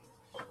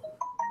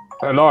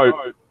Hello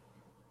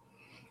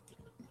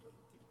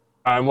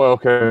and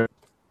welcome.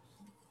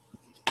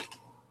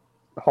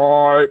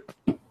 Hi.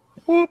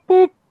 Boop,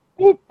 boop,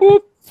 boop,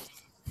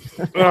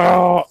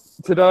 boop.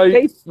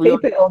 Today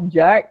keep it on,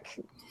 Jack.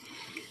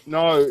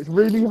 No, it's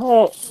really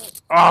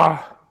hot.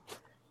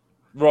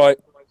 Right.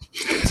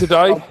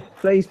 Today,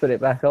 please put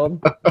it back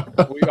on.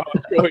 We are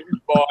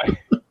joined by.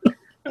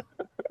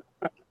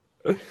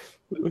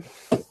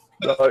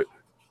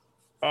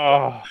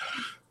 No.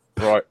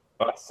 Right.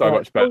 That's so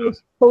much better.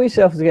 Pull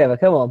yourself together.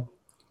 Come on.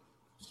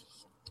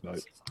 No.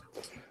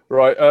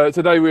 Right.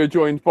 Today we are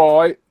joined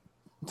by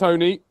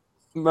Tony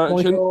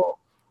Merchant.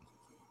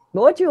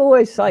 Why do you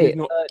always say it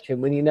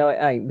Merchant when you know it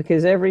ain't?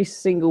 Because every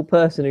single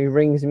person who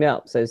rings me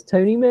up says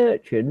Tony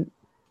Merchant.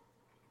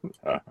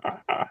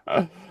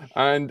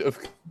 And of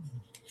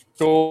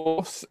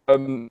course,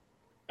 our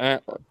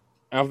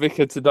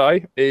vicar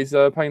today is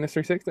Painless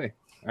 360.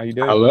 How you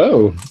doing?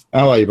 Hello.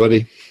 How are you,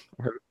 buddy?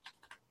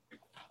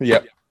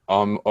 Yeah,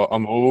 I'm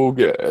all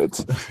good.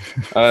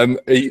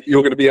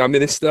 You're going to be our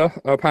minister,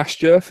 our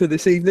pastor for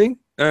this evening,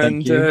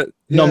 and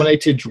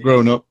nominated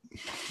grown up.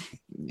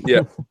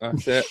 Yeah,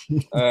 that's it.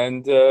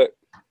 And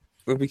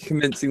we'll be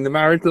commencing the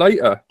marriage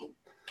later,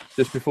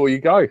 just before you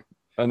go,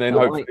 and then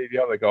hopefully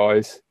the other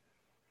guys.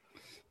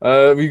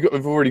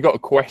 We've already got a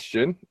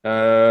question.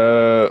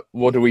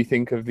 What do we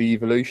think of the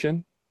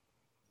evolution?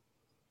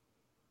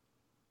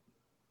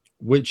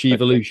 Which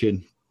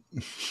evolution?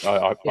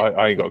 I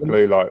ain't got a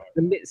clue. Like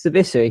the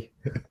Mitsubishi.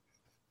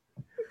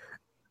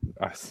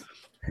 That's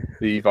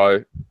the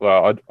Evo.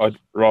 Well, I'd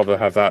rather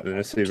have that than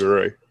a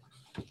Subaru.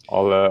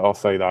 I'll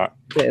say that.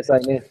 Yeah,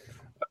 same here.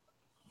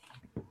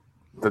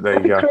 But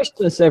there you go.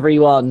 Christmas,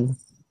 everyone.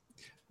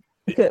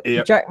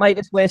 Jack made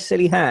us wear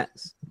silly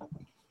hats.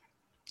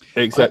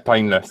 Except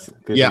Painless,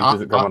 because he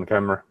doesn't come on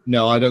camera.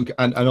 No, I don't.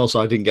 And also,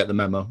 I didn't get the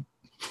memo.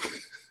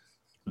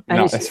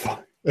 No, it's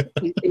fine.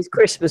 He's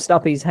Christmased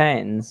up his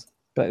hands,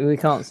 but we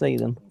can't see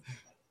them.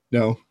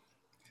 No,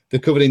 they're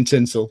covered in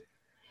tinsel.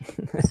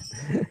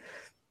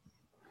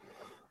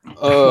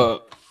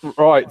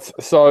 Right.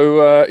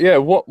 So, yeah,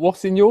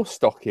 what's in your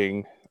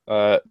stocking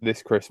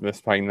this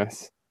Christmas,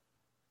 Painless?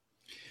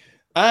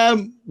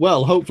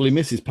 Well, hopefully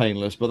Mrs.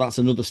 Painless, but that's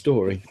another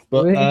story.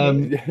 But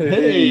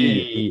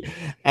hey,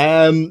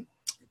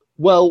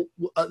 well,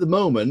 at the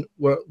moment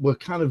we're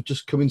kind of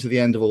just coming to the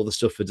end of all the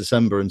stuff for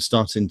December and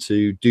starting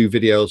to do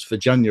videos for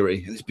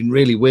January, and it's been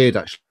really weird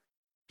actually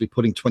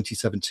putting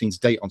 2017's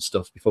date on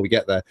stuff before we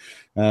get there.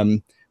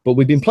 But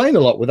we've been playing a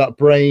lot with that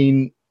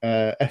Brain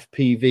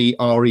FPV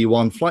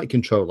RE1 flight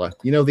controller.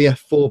 You know, the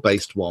F4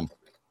 based one.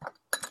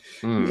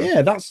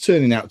 Yeah, that's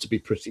turning out to be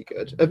pretty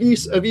good. Have you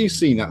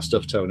seen that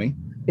stuff, Tony?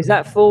 Is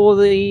that for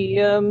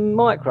the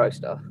micro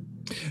stuff?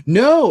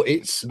 No,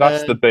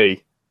 that's the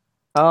B.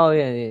 Oh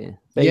yeah.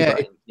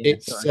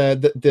 It's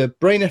the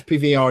Brain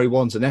FPV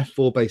RE1's an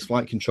F4 based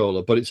flight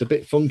controller, but it's a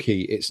bit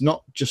funky. It's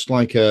not just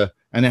like an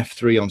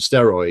F3 on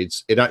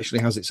steroids. It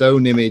actually has its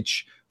own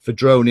image for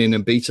drone in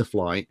and beta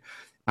flight,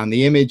 and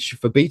the image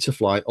for beta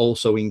flight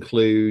also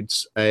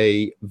includes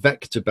a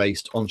vector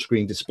based on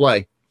screen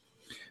display.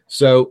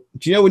 So,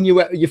 do you know when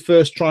you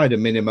first tried a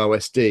Minim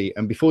OSD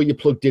and before you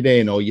plugged it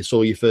in or you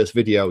saw your first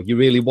video, you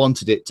really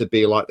wanted it to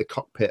be like the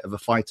cockpit of a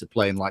fighter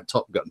plane like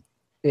Top Gun?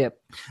 Yep.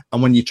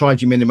 And when you tried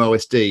your Minim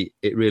OSD,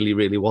 it really,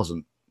 really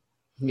wasn't.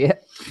 Yeah.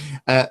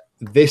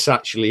 This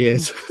actually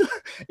is.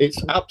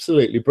 It's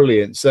absolutely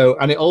brilliant. So,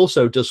 and it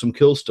also does some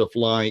cool stuff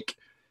like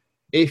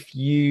if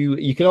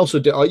you can also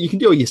do all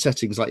your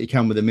settings like you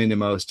can with a Minim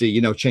OSD,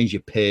 you know, change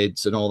your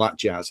PIDs and all that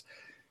jazz.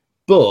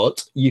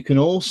 But you can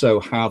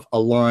also have a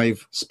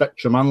live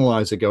spectrum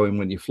analyzer going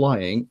when you're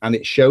flying, and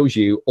it shows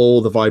you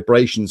all the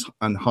vibrations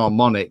and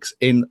harmonics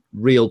in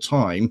real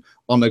time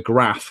on a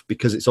graph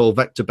because it's all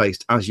vector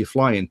based as you're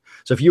flying.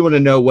 So if you want to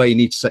know where you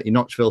need to set your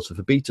notch filter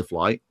for beta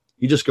flight,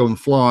 you just go and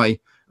fly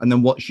and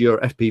then watch your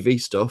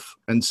FPV stuff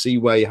and see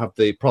where you have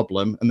the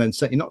problem and then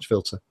set your notch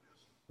filter.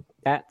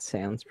 That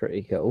sounds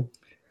pretty cool.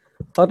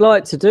 I'd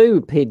like to do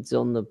PIDs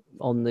on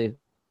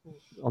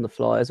the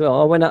fly as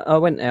well. I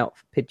went out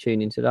for PID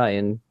tuning today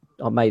and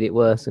I made it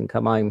worse and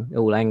come home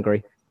all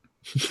angry.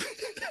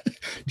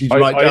 Did you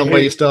write down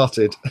where you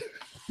started?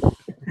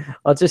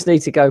 I just need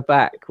to go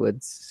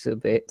backwards a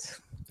bit.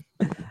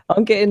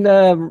 I'm getting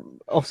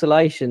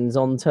oscillations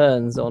on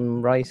turns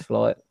on race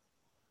flight.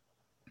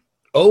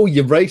 Oh,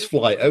 your race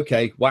flight.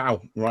 Okay.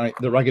 Wow. Right.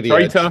 The raggedy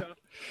traitor.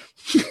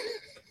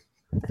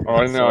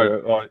 I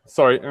know. Right.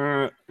 Sorry.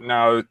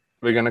 No,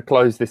 we're going to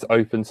close this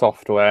open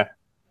software.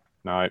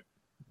 No,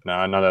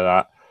 none of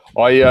that.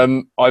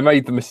 I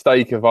made the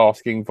mistake of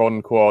asking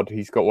Von Quad.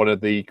 He's got one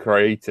of the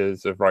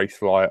creators of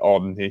Racefly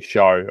on his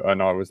show,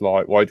 and I was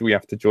like, "Why do we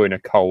have to join a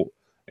cult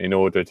in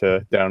order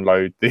to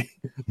download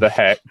the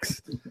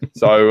hex?"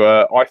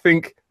 So I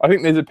think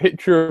there's a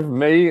picture of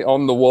me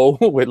on the wall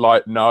with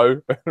like no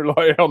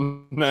like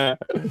on there,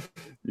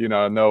 you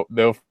know, and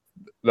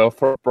they'll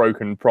throw a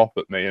broken prop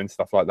at me and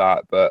stuff like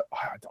that. But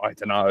I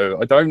don't know.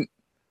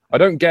 I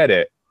don't get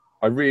it.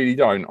 I really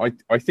don't.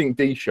 I think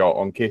D-Shot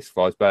on Kiss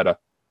flies better.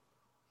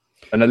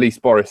 And at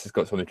least Boris has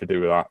got something to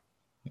do with that.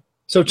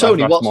 So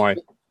Tony,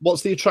 That's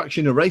what's the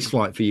attraction of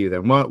Raceflight for you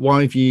then?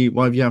 Why have you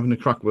having a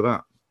crack with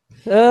that?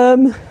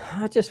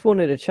 I just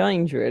wanted a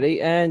change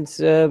really, and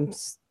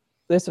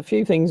there's a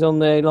few things on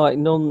there like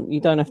you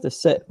don't have to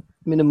set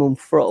minimum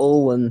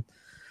throttle and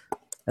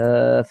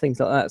things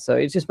like that. So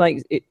it just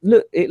makes it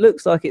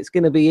looks like it's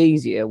going to be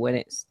easier when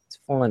it's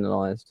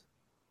finalized.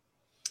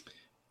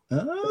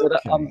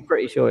 Okay. I'm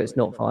pretty sure it's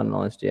not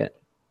finalized yet.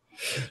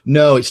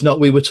 No, it's not.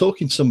 We were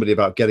talking to somebody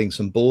about getting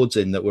some boards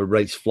in that were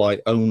Raceflight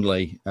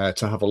only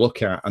to have a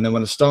look at. And then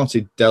when I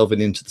started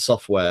delving into the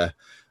software,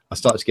 I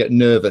started to get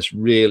nervous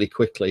really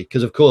quickly.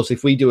 Because, of course,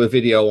 if we do a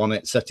video on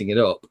it, setting it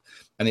up,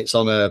 and it's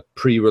on a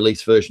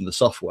pre-release version of the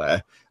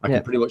software, I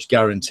can pretty much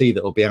guarantee that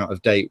it'll be out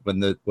of date when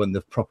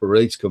the proper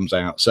release comes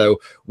out. So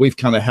we've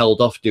kind of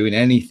held off doing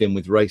anything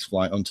with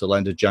Raceflight until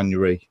end of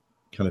January,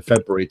 kind of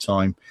February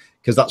time,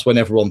 because that's when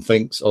everyone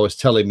thinks, or is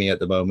telling me at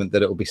the moment,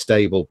 that it'll be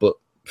stable. But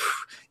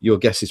your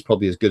guess is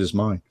probably as good as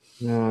mine.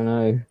 No,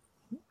 no,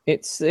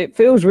 it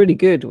feels really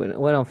good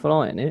when I'm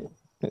flying it.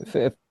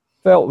 It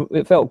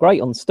felt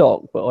great on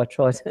stock, but I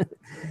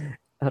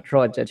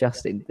tried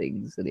adjusting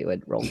things and it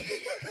went wrong.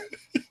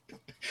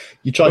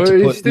 You tried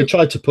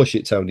to push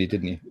it, Tony,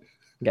 didn't you?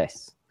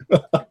 Yes.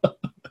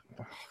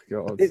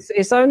 God.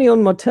 It's only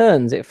on my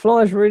turns. It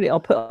flies really. I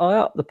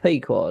up the P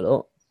quite a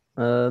lot,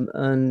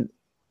 and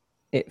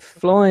it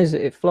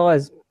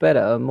flies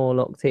better, more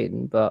locked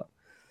in. But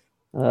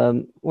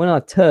when I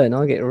turn,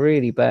 I get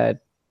really bad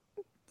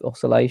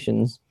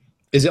oscillations.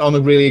 Is it on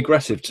the really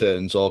aggressive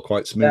turns or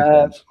quite smooth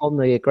ones? On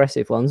the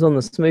aggressive ones, on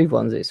the smooth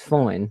ones, it's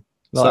fine.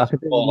 So Like,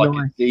 it's more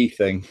like a D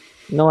thing.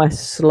 Nice,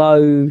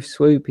 slow,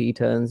 swoopy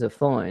turns are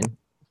fine,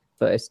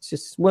 but it's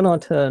just when I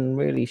turn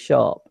really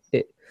sharp,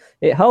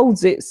 it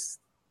holds its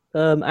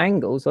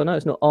angles. I know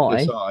it's not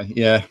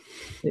yeah.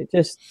 It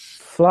just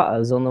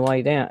flutters on the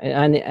way down,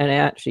 and it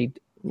actually.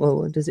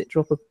 Well, does it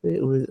drop a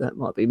bit? Or that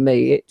might be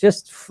me. It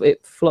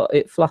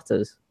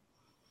flutters.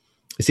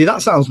 You see,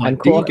 that sounds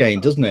like D game,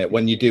 doesn't it?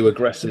 When you do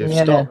aggressive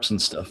stops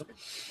and stuff.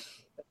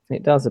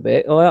 It does a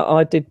bit.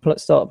 I did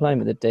start playing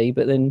with the D,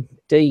 but then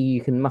D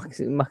you can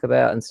muck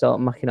about and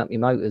start mucking up your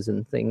motors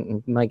and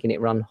making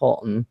it run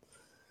hot and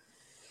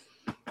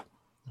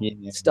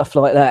stuff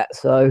like that.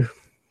 So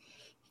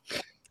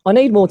I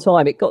need more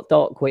time. It got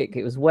dark quick.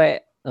 It was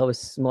wet. I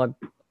was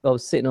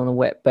sitting on a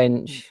wet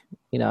bench.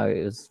 You know,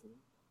 it's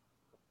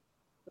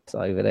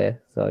over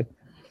there. So.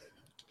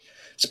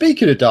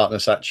 Speaking of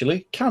darkness,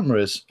 actually,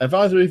 cameras. Have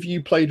either of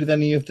you played with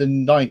any of the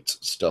night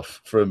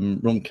stuff from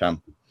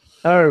Runcam?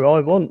 Oh, I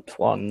want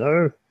one,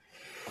 no.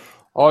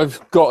 I've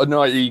got a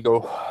Night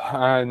Eagle,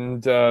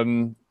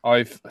 and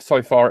I've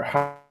so far it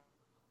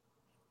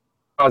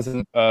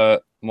hasn't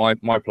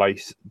my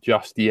place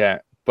just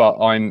yet, but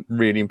I'm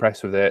really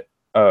impressed with it.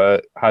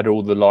 Had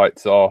all the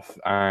lights off,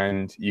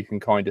 and you can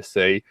kind of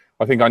see.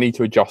 I think I need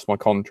to adjust my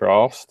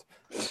contrast.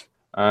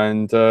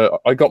 And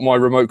I got my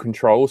remote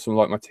controls from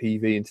like my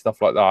TV and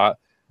stuff like that,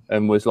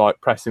 and was like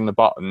pressing the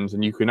buttons,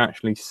 and you can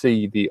actually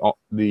see the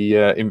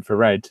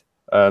infrared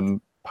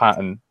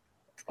pattern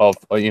of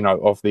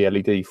the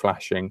LED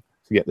flashing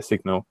to get the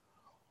signal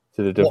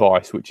to the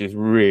device, which is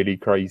really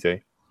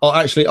crazy. Oh,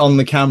 actually, on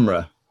the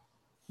camera.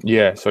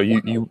 Yeah, so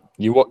you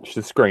watch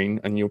the screen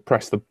and you'll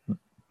press the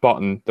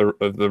button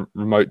of the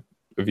remote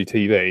of your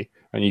TV,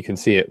 and you can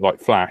see it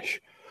like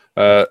flash.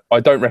 I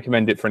don't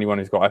recommend it for anyone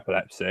who's got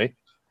epilepsy,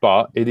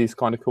 but it is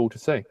kind of cool to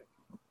see.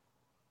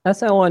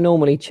 That's how I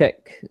normally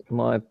check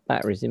my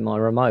batteries in my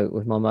remote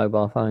with my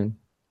mobile phone.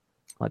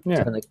 I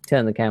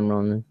turn the camera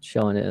on and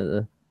shine it at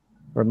the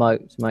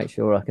remote to make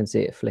sure I can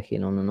see it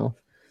flicking on and off.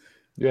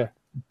 Yeah.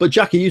 But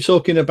Jack, are you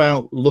talking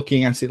about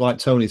looking at it like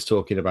Tony's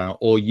talking about,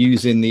 or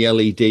using the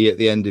LED at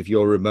the end of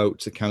your remote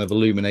to kind of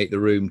illuminate the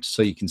room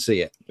so you can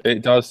see it?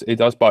 It does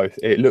both.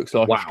 It looks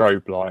like a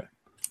strobe light.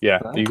 Yeah,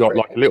 you got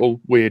like a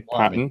little weird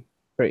pattern,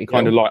 pretty cool.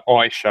 kind of like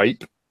eye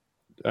shape,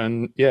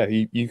 and yeah,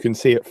 you can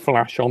see it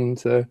flash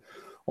onto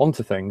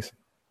things.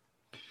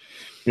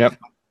 Yep.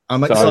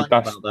 I'm excited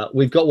about that.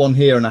 We've got one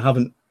here, and I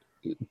haven't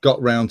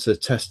got round to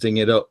testing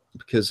it up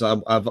because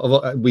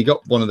we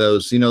got one of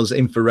those, those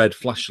infrared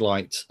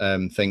flashlight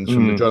things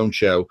from the drone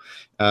show,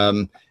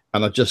 and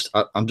I'm just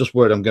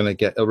worried I'm going to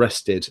get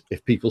arrested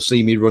if people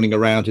see me running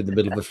around in the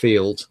middle of the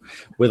field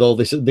with all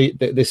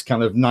this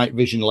kind of night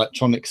vision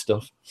electronic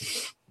stuff.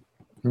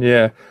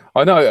 Yeah,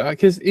 I know.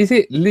 Because is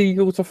it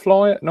legal to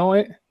fly at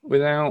night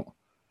without?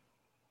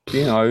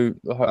 I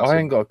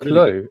ain't got a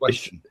clue.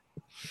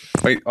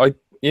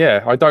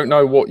 I don't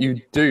know what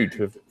you do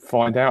to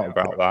find out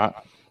about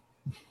that.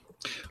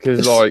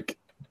 Because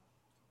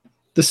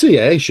the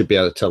CAA should be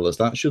able to tell us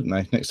that, shouldn't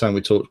they? Next time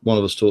one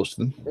of us talks to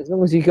them. As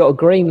long as you've got a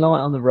green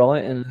light on the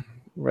right and a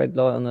red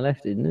light on the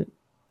left, isn't it?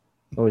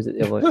 Or is it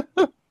the other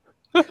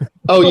way?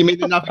 Oh, you mean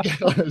the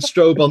navigator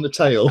strobe on the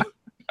tail?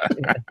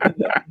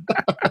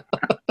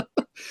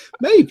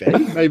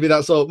 Maybe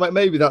that's all.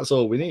 Maybe that's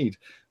all we need.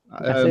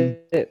 That's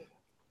it.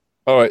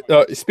 All right.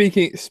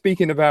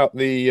 Speaking about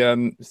the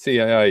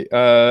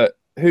CAA,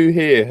 who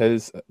here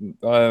has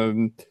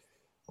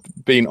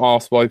been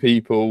asked by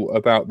people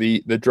about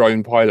the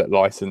drone pilot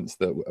license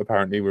that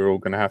apparently we're all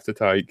going to have to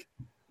take.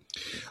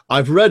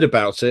 I've read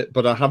about it,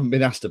 but I haven't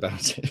been asked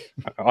about it.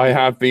 I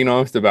have been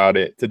asked about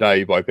it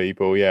today by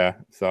people, yeah.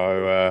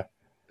 So,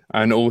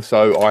 and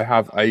also I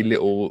have a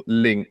little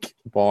link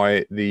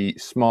by the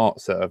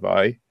Smart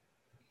Survey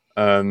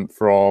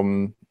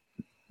from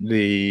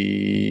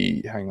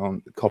the,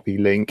 copy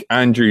link.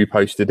 Andrew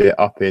posted it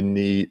up in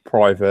the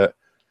private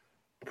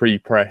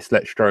pre-press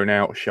Let's Drone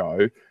Out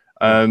show.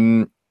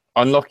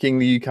 Unlocking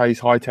the UK's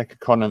high-tech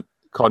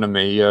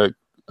economy,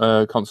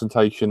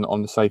 consultation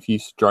on the safe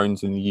use of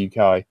drones in the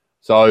UK.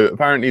 So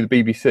apparently the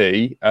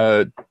BBC,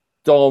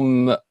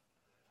 Dom,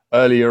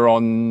 earlier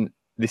on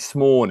this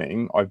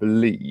morning, I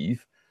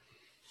believe,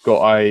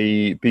 got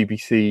a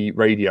BBC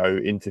radio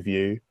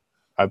interview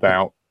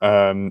about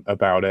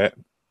it.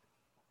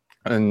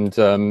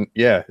 And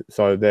yeah,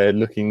 so they're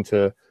looking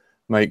to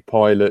make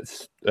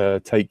pilots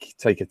take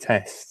a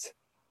test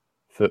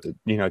for,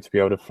 you know, to be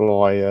able to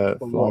fly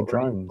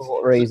drones. For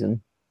what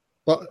reason?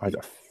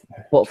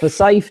 What, for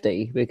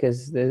safety?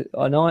 Because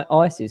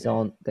ISIS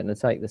aren't going to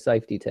take the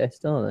safety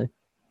test, are they?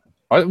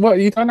 Well,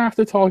 you don't have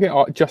to target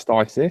just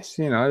ISIS.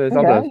 You know, there's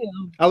other.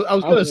 I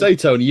was going to say,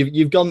 Tony,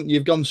 you've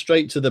gone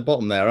straight to the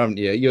bottom there, haven't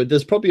you?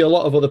 There's probably a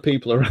lot of other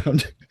people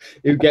around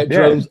who get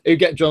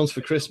drones for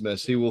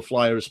Christmas who will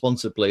fly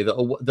responsibly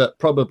that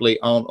probably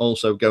aren't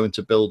also going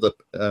to build up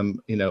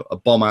a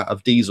bomb out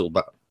of diesel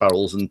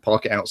barrels and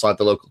park it outside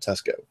the local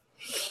Tesco.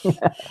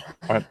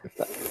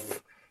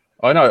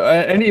 I know.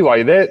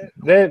 Anyway,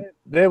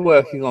 they're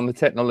working on the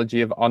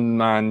technology of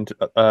unmanned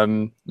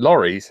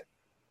lorries.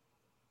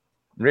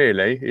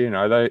 Really, you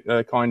know,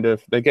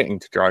 they're getting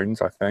to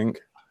drones, I think.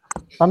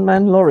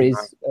 Unmanned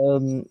lorries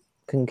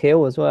can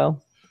kill as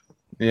well.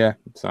 Yeah,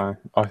 so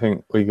I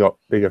think we got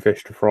bigger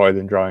fish to fry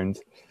than drones.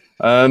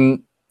 So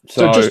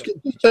just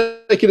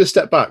taking a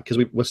step back,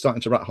 because we're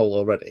starting to rat hole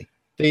already.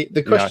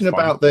 The question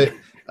about the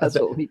That's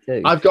what we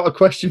do. I've got a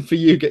question for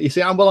you. You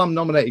see, I'm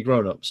nominated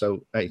grown up,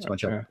 so hey, it's my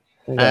job.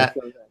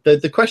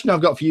 The question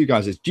I've got for you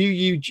guys is: Do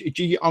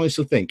you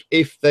honestly think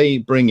if they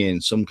bring in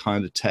some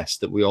kind of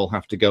test that we all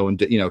have to go and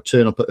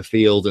turn up at a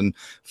field and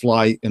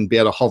fly and be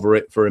able to hover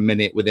it for a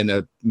minute within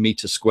a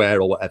meter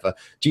square or whatever,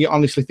 do you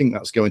honestly think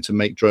that's going to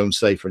make drones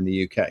safer in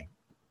the UK?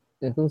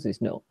 Of course,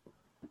 it's not.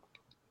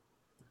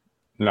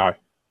 No,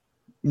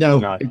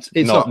 it's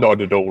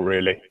not at all,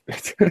 really.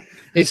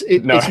 It's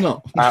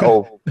not at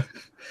all.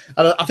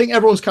 And I think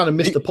everyone's kind of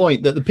missed the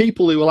point that the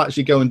people who will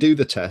actually go and do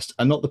the test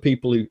are not the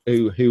people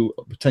who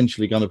are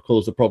potentially going to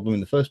cause the problem in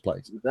the first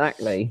place.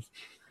 Exactly.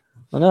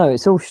 I know,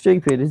 it's all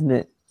stupid, isn't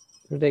it?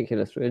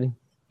 Ridiculous, really.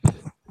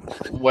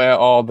 Where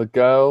are the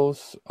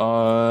girls?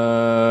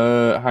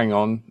 Hang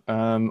on.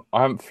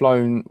 I haven't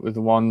flown with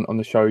the one on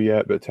the show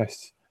yet, but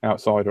tests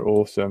outside are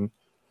awesome.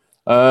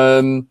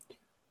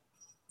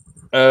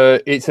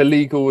 It's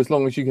illegal as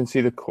long as you can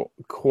see the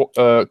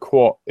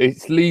quad.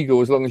 It's legal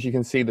as long as you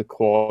can see the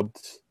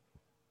quads,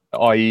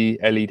 i.e.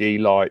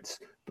 LED lights,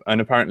 and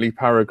apparently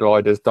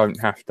paragliders don't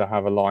have to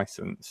have a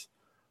license.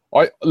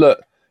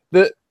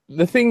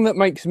 The thing that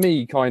makes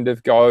me kind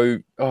of go,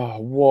 oh,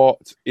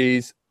 what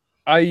is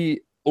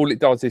all it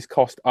does is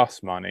cost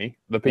us money,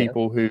 the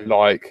people who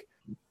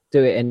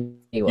do it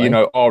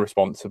anyway, are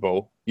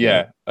responsible,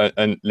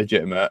 and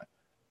legitimate.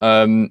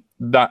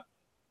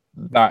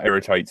 That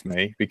irritates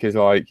me, because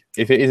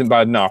if it isn't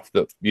bad enough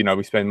that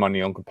we spend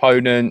money on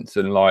components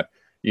and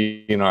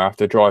have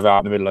to drive out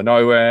in the middle of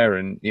nowhere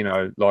and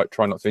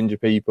try not to injure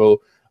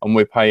people, and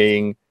we're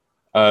paying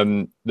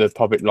the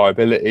public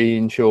liability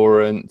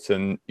insurance,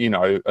 and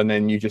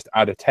then you just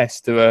add a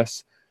test to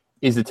us.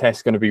 Is the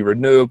test going to be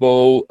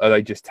renewable? Are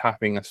they just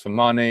tapping us for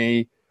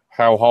money?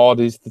 How hard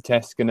is the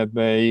test going to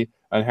be,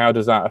 and how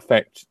does that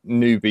affect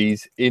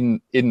newbies in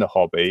the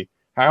hobby?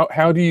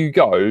 How do you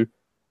go,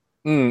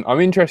 I'm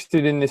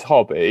interested in this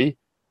hobby,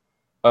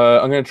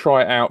 I'm going to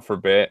try it out for a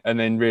bit, and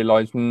then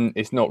realise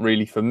it's not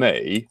really for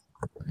me?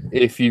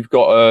 If you've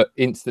got to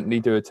instantly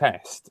do a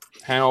test,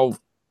 how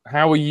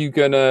are you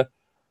going to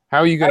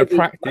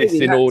practice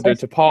in order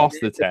to pass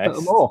the test?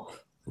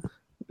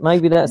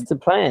 Maybe that's the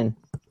plan.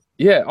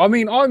 Yeah, I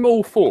mean, I'm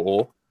all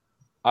for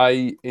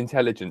a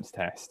intelligence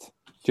test.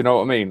 Do you know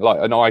what I mean? Like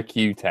an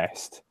IQ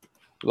test,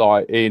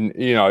 with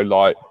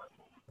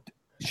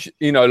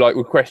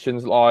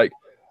questions like,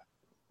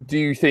 do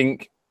you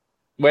think,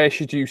 where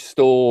should you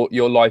store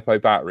your LiPo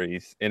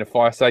batteries? In a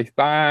fire-safe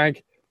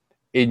bag,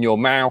 in your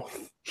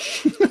mouth,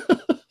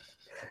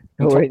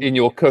 in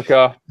your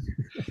cooker,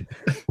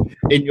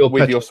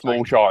 with your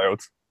small child?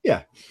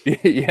 Yeah,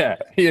 yeah,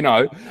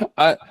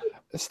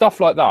 stuff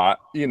like that.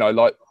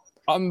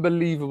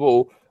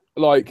 Unbelievable.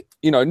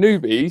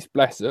 Newbies,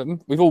 bless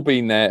them, we've all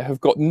been there, have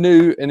got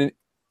new and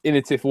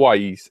innovative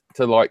ways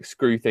to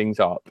screw things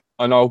up,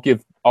 and I'll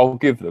give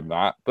them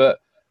that. But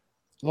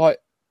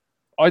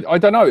I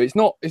don't know. It's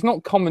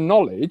not common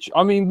knowledge.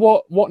 I mean,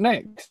 what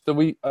next? Are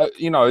we,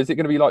 is it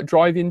going to be like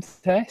driving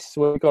tests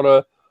where we've got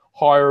to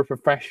hire a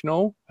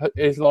professional?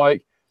 Is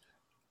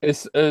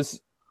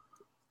as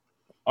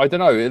I don't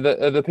know.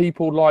 Are the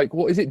people like,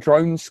 what is it,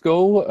 drone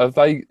school? Are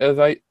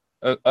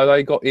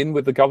they got in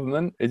with the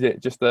government? Is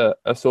it just a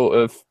sort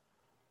of,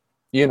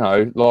 you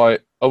know,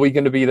 like, are we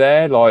going to be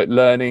there, like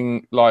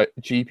learning like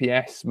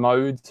GPS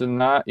modes and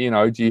that? You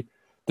know,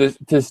 does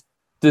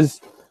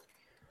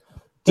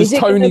Is it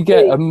Tony gonna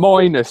get be- a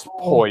minus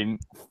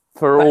point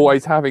for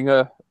always having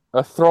a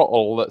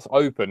throttle that's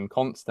open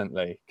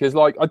constantly? Because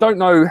like, I don't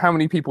know how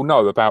many people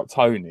know about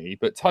Tony,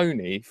 but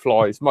Tony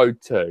flies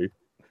mode 2,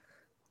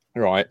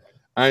 right?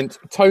 And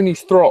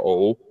Tony's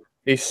throttle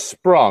is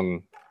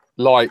sprung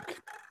like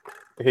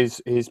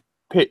his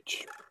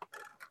pitch.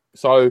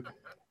 So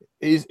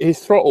his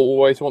throttle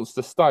always wants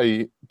to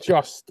stay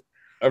just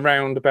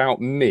around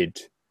about mid.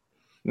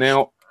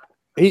 Now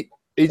he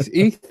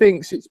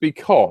thinks it's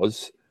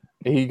because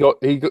he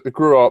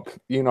grew up,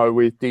 you know,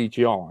 with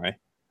DJI,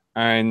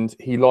 and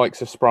he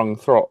likes a sprung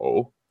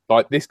throttle.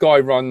 Like, this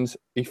guy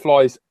he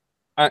flies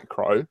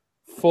acro,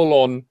 full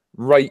on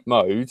rate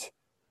mode,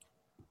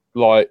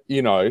 like,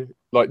 you know,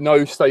 like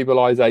no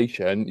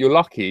stabilization. You're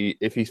lucky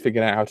if he's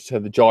figured out how to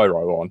turn the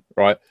gyro on,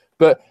 right?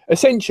 But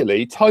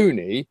essentially,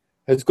 Tony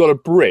has got a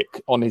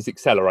brick on his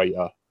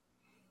accelerator.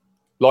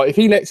 Like, if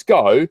he lets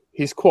go,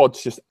 his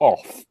quad's just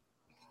off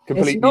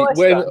completely. It's nice,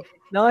 though.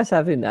 Nice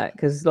having that,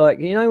 because, like,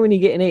 you know, when you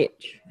get an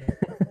itch,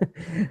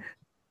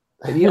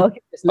 and you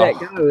like just let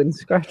go and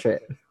scratch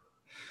it.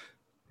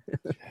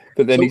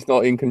 But then he's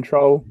not in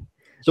control.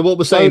 So what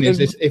we're saying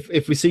is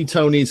if we see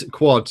Tony's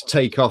quad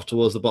take off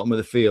towards the bottom of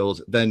the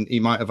field, then he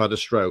might have had a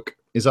stroke.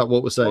 Is that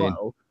what we're saying?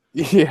 Well,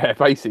 yeah,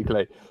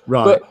 basically.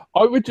 Right. But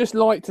I would just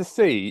like to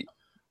see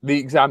the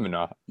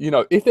examiner. You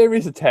know, if there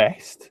is a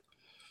test,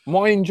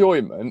 my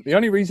enjoyment, the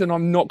only reason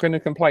I'm not going to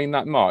complain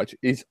that much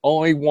is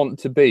I want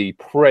to be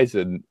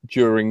present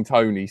during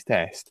Tony's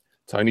test.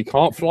 Tony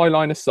can't fly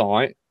line of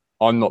sight.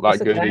 I'm not that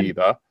good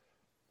either.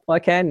 I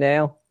can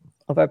now.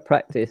 I've had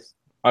practice.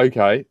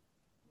 Okay.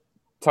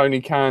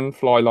 Tony can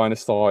fly line of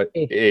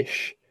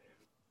sight-ish.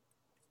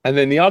 And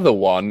then the other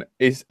one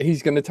is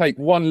he's going to take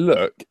one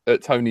look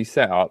at Tony's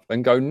setup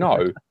and go,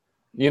 no.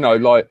 You know,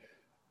 like,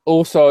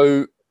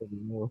 also,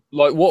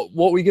 like, what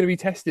are we going to be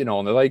testing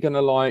on? Are they going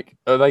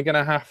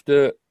to have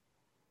to...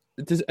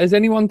 Has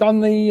anyone done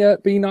the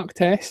BNUC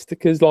test?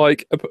 Because,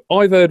 like,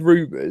 I've heard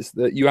rumours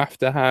that you have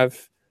to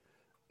have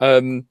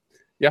a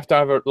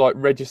like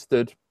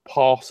registered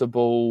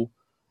passable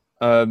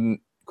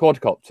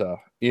quadcopter,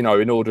 you know,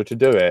 in order to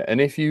do it.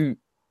 And if you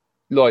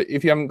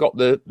haven't got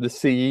the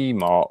CE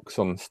marks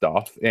on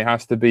stuff, it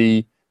has to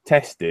be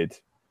tested.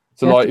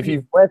 So like, if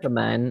you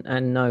weatherman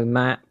and know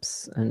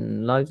maps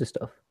and loads of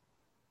stuff.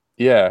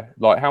 Yeah,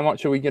 like, how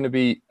much is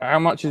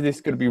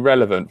this going to be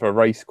relevant for a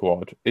race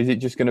quad? Is it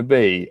just going to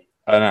be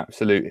an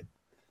absolute,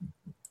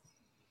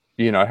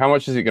 you know, how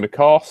much is it going to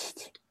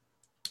cost?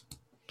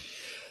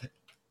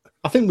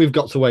 I think we've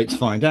got to wait to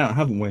find out,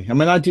 haven't we? I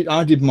mean, I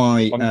did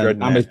my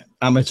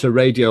amateur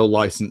radio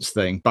license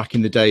thing back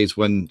in the days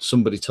when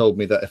somebody told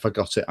me that if I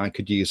got it, I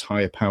could use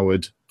higher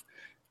powered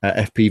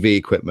FPV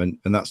equipment,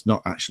 and that's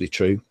not actually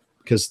true,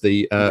 because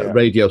the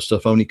radio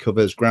stuff only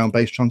covers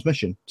ground-based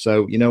transmission.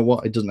 So you know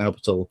what? It doesn't help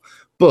at all.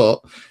 But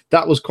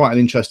that was quite an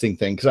interesting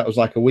thing, because that was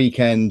like a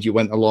weekend. You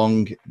went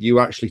along, you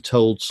actually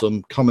told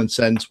some common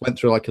sense, went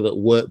through like a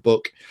little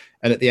workbook,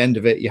 and at the end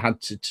of it, you had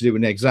to do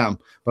an exam.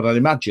 But I'd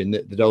imagine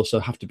that there'd also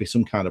have to be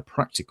some kind of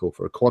practical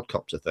for a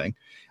quadcopter thing.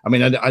 I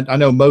mean, I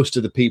know most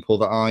of the people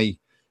that I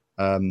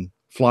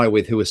fly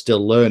with who are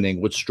still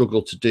learning would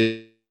struggle to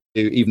do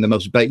even the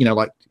most, you know,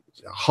 like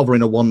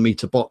hovering a 1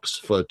 meter box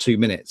for 2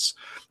 minutes.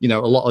 You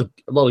know, a lot of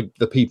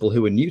the people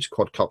who are new to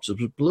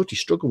quadcopters would bloody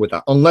struggle with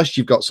that, unless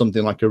you've got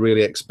something like a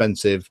really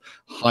expensive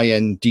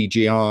high-end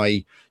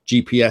DJI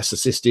GPS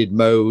assisted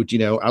mode, you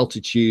know,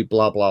 altitude,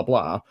 blah blah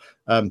blah.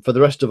 For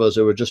the rest of us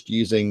who are just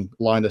using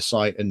line of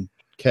sight and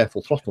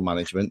careful throttle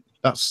management,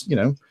 that's, you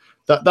know,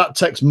 that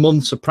takes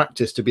months of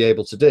practice to be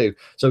able to do.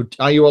 So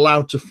are you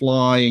allowed to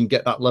fly and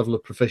get that level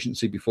of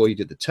proficiency before you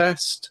did the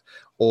test?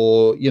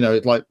 Or, you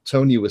know, like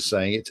Tony was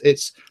saying,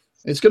 it's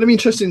going to be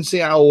interesting to see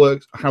how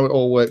it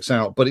all works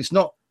out. But it's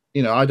not,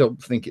 you know, I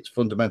don't think it's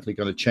fundamentally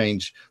going to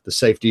change the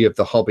safety of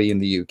the hobby in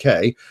the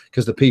UK,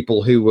 because the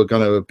people who are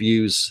going to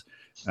abuse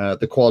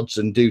the quads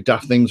and do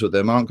daft things with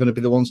them aren't going to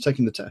be the ones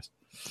taking the test.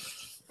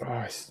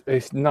 Oh,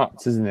 it's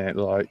nuts, isn't it?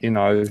 Like, you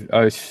know,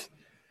 it's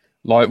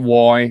like,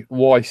 why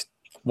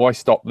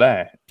stop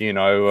there? You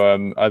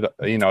know,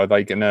 are you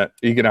gonna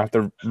have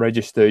to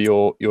register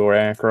your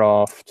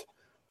aircraft?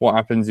 What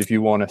happens if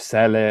you want to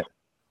sell it?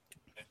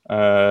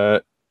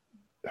 I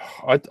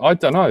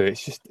don't know.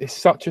 It's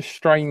such a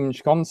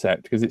strange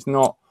concept, because it's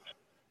not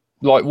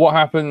like, what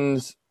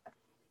happens.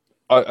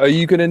 Are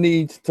you going to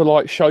need to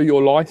like show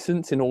your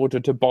license in order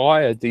to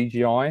buy a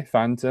DJI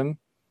Phantom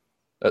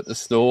at the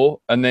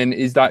store? And then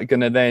is that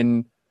going to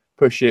then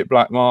push it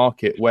black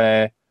market,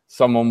 where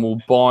someone will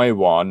buy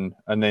one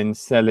and then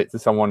sell it to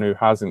someone who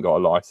hasn't got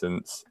a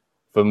license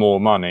for more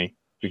money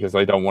because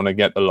they don't want to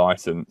get the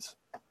license?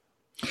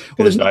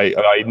 Because they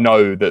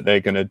know that they're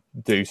going to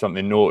do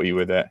something naughty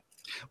with it.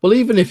 Well,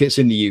 even if it's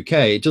in the UK,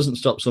 it doesn't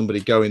stop somebody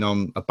going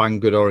on a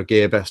Banggood or a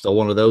Gearbest or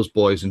one of those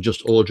boys and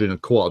just ordering a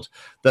quad.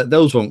 That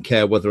those won't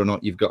care whether or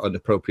not you've got an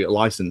appropriate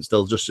license.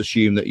 They'll just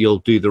assume that you'll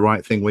do the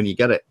right thing when you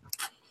get it.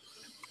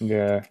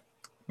 Yeah.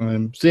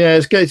 So yeah,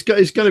 it's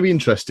going to be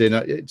interesting.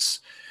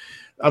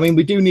 I mean,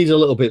 we do need a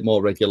little bit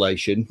more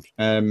regulation,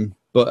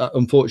 but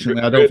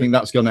unfortunately, I don't think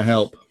that's going to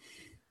help.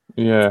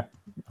 Yeah.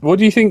 What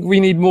do you think we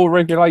need more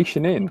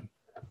regulation in?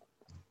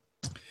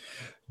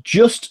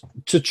 Just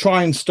to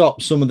try and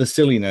stop some of the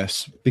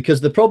silliness,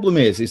 because the problem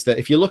is that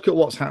if you look at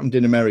what's happened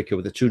in America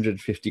with the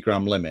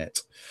 250-gram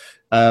limit,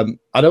 I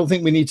don't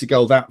think we need to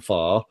go that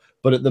far.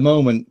 But at the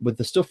moment, with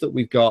the stuff that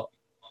we've got,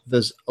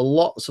 there's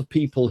lots of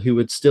people who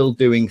are still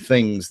doing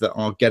things that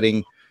are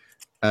getting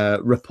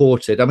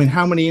reported. I mean,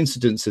 how many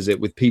incidents is it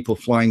with people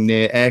flying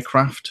near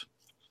aircraft?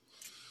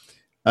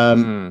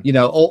 You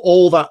know,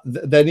 all that.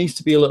 There needs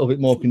to be a little bit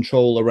more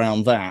control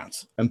around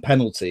that and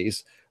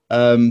penalties.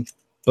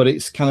 But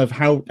it's kind of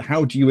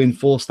how do you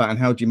enforce that, and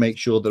how do you make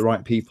sure the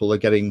right people are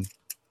getting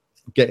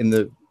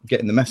the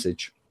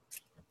message?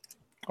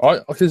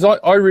 Because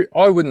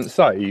I wouldn't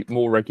say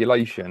more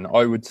regulation.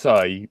 I would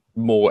say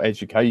more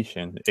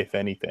education, if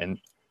anything.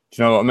 Do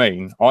you know what I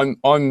mean? I'm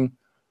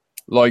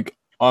like,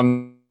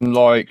 do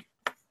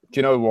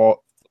you know what?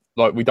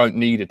 Like, we don't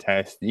need a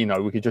test. You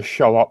know, we could just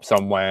show up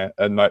somewhere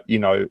and, like, you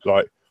know,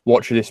 like,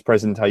 watch this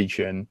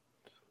presentation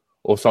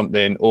or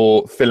something,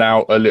 or fill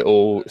out a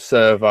little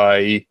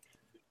survey,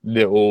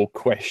 little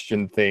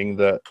question thing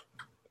that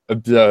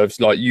observes,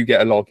 like, you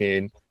get a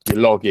login, you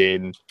log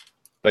in,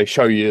 they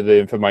show you the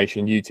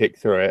information, you tick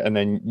through it, and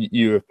then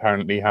you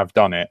apparently have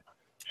done it.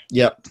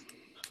 Yep.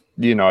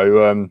 You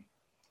know,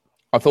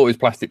 I thought it was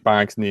plastic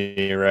bags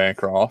near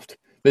aircraft.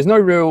 There's no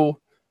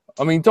real.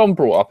 I mean, Dom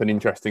brought up an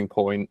interesting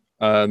point.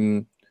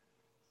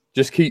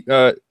 Just keep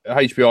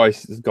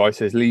HBI guy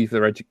says leave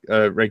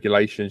the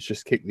regulations.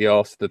 Just kick the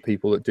arse of the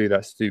people that do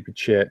that stupid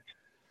shit.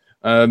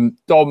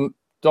 Dom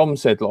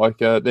said, like,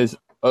 there's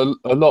a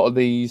lot of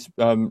these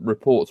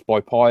reports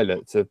by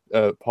pilots of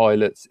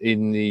pilots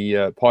in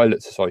the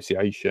Pilots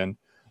Association,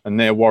 and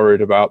they're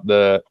worried about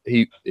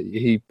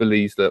he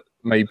believes that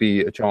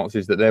maybe a chance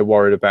is that they're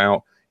worried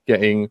about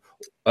getting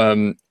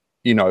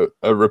you know,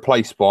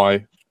 replaced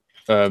by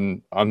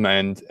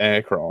unmanned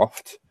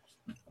aircraft,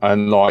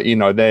 and, like, you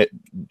know,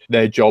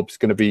 their job's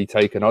going to be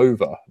taken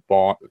over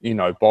by, you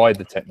know, by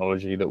the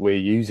technology that we're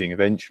using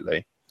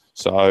eventually.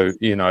 So,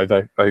 you know,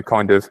 they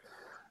kind of,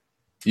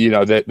 you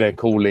know, they're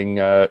calling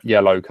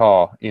yellow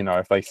car. You know,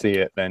 if they see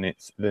it, then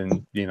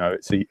you know,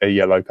 it's a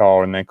yellow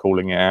car, and they're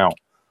calling it out.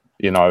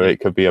 You know, it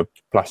could be a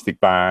plastic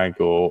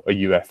bag or a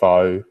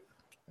UFO.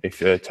 If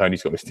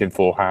Tony's got his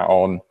tinfoil hat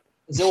on,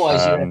 there's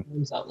always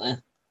UFOs up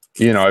there.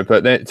 You know,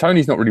 but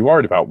Tony's not really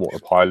worried about what the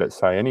pilots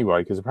say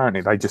anyway, because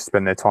apparently they just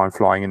spend their time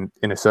flying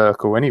in a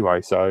circle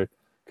anyway. So,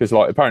 because,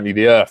 like, apparently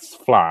the Earth's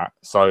flat,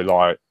 so,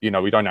 like, you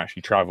know, we don't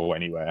actually travel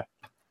anywhere.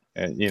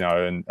 You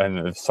know, and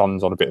the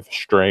sun's on a bit of a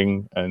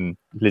string, and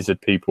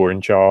lizard people are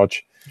in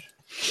charge.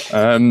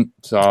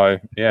 So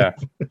yeah,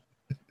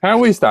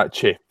 how is that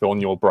chip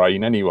on your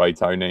brain anyway,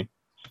 Tony?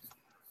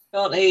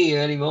 Can't hear you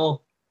anymore.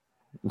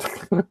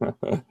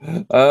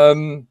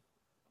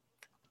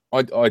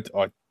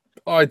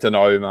 I don't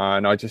know,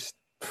 man. I think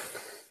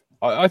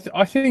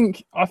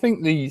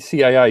the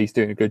CAA is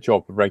doing a good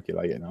job of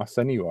regulating us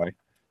anyway.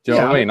 Do you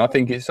know what I mean? I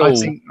think it's all.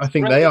 I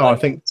think they are. I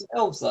think.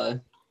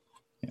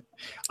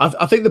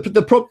 I think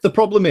the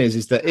problem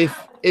is that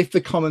if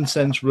the common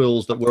sense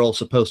rules that we're all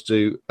supposed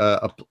to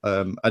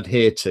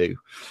adhere to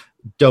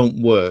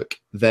don't work,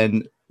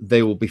 then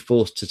they will be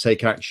forced to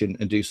take action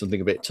and do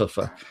something a bit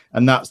tougher.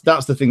 And that's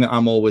the thing that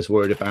I'm always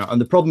worried about.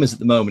 And the problem is, at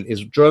the moment,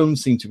 is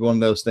drones seem to be one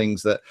of those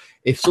things that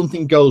if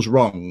something goes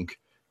wrong,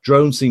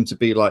 drones seem to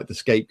be like the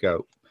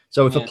scapegoat.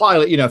 So if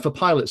a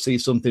pilot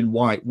sees something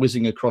white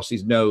whizzing across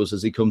his nose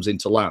as he comes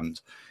into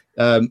land,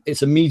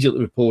 it's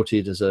immediately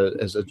reported as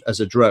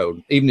a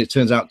drone, even if it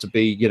turns out to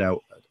be, you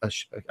know,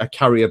 a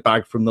carrier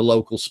bag from the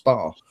local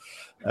spa.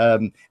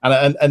 And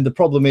the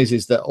problem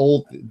is that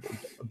all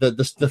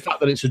the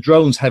fact that it's a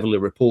drone's heavily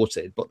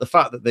reported, but the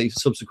fact that they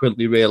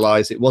subsequently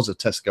realise it was a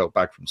Tesco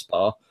bag from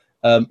Spa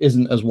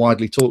isn't as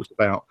widely talked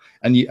about.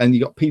 And you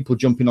got people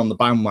jumping on the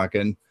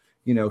bandwagon,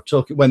 you know,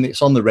 talking when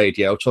it's on the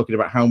radio, talking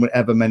about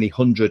however many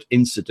hundred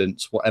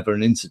incidents, whatever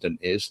an incident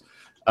is.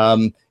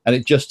 And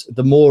it just,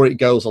 the more it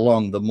goes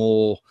along, the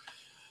more,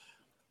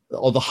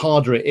 or the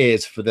harder it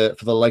is for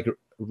the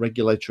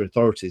regulatory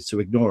authorities to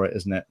ignore it,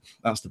 isn't it?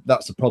 That's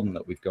the problem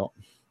that we've got.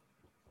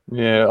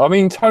 Yeah, I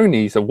mean,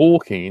 Tony's a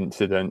walking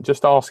incident.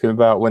 Just ask him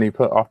about when he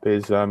put up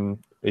his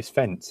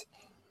fence.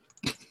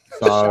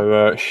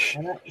 So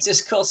it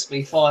just cost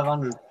me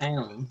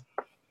 £500.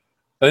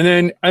 And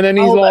then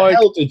he's How like, the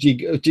hell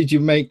did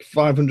you make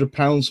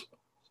 £500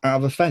 out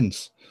of a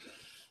fence?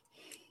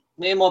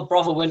 Me and my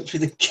brother went through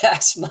the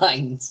gas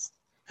mains.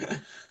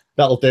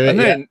 That'll do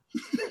it.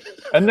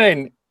 And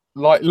then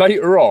like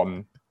later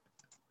on,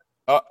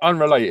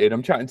 unrelated,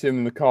 I'm chatting to him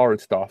in the car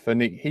and stuff,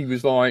 and he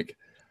was like,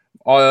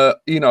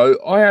 you know,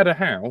 I had a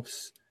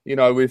house you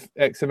know, with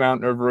X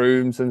amount of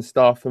rooms and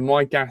stuff, and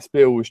my gas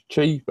bill was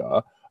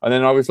cheaper. And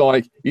then I was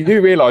like, you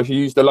do realise you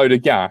used a load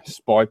of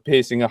gas by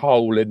piercing a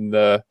hole in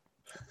the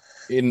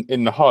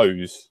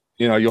hose.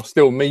 You know, you're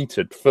still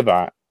metered for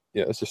that.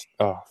 Yeah, it's just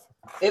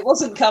It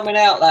wasn't coming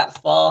out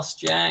that fast,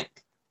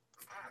 Jack.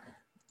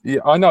 Yeah,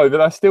 I know, but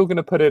that's still going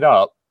to put it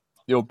up,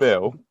 your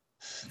bill.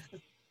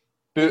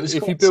 But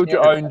if you build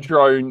your own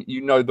drone,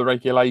 you know the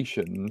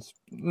regulations.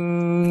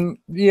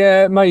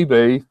 Yeah,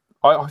 maybe.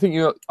 I think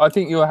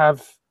you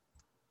have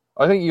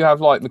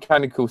like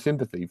mechanical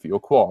sympathy for your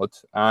quad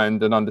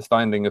and an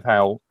understanding of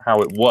how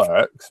it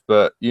works,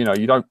 but you know,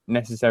 you don't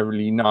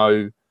necessarily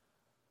know,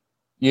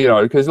 you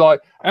know, because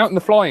like out in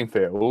the flying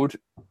field,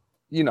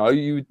 you know,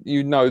 you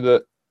know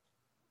that,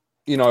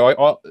 you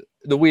know,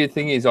 the weird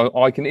thing is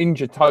I can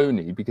injure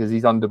Tony because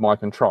he's under my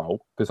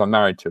control because I'm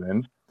married to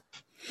him,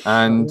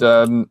 and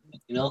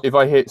You know, if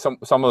I hit some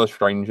other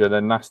stranger,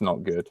 then that's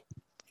not good.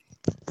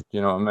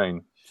 You know what I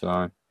mean?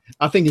 So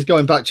I think it's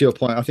going back to your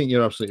point. I think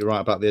you're absolutely right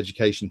about the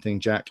education thing,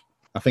 Jack.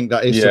 I think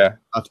that is. Yeah.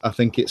 I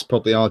think it's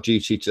probably our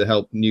duty to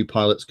help new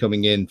pilots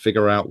coming in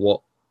figure out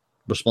what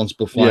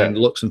responsible flying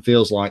looks and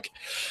feels like.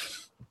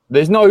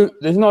 There's no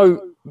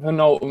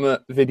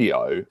penultimate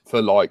video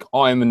for like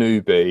I'm a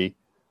newbie,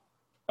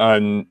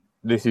 and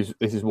this is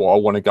what I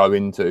want to go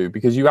into,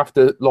 because you have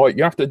to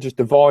just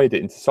divide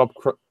it into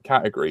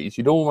subcategories.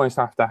 You'd almost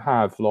have to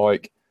have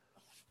like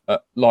a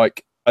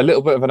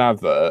little bit of an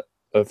advert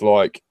of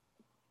like,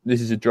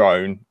 this is a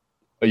drone.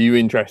 Are you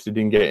interested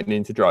in getting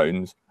into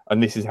drones?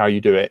 And this is how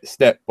you do it,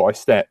 step by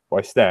step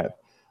by step.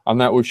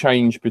 And that will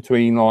change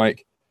between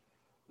like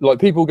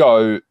people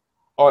go,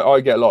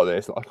 I get a lot of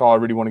this, like, oh, I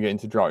really want to get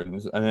into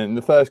drones. And then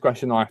the first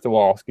question I have to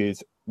ask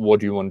is, what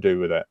do you want to do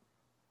with it?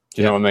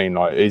 Do you know what I mean?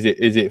 Like, is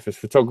it for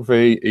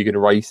photography? Are you going to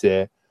race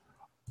it?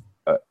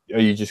 Are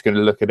you just going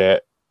to look at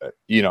it?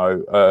 You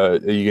know, are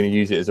you going to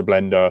use it as a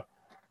blender?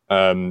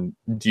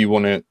 Do you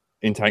want to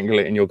entangle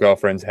it in your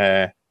girlfriend's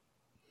hair?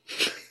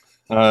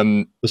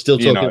 We're still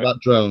talking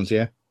about drones,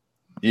 yeah?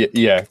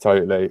 Yeah,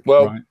 totally.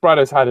 Well, right. Brad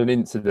has had an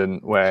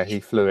incident where he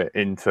flew it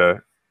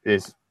into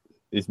his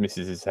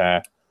missus's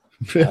hair,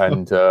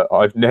 and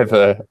I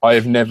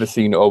have never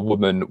seen a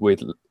woman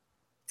with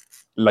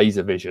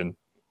laser vision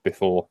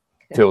before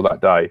till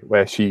that day,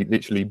 where she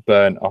literally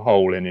burnt a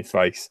hole in his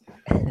face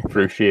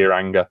through sheer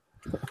anger.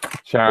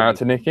 Shout out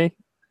to Nikki.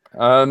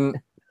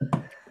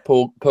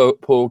 Poor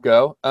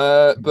girl.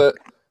 But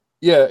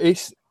yeah,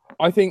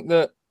 I think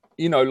that,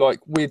 you know, like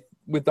with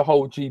the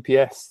whole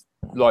GPS,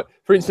 like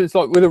for instance,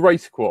 like with a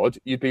race quad,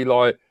 you'd be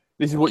like,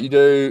 this is what you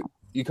do.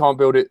 You can't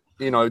build it,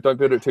 you know, don't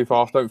build it too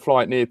fast. Don't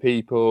fly it near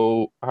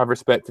people. Have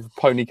respect if a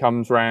pony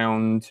comes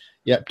round.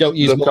 Yeah, don't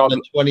use more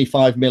than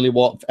 25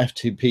 milliwatt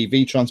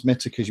F2PV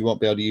transmitter because you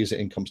won't be able to use it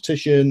in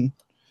competition.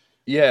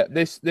 Yeah,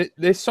 there's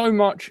so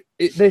much.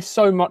 There's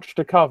so much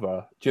to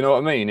cover. Do you know what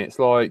I mean? It's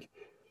like,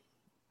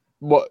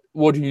 what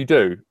do you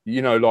do?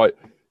 You know, like,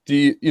 do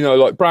you know,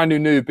 like brand new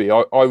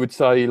newbie? I would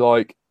say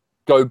like,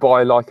 go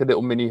buy like a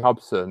little mini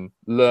Hubsan,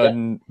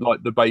 learn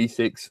like the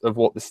basics of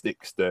what the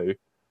sticks do,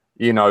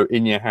 you know,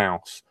 in your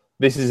house.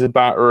 This is a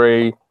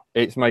battery.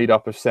 It's made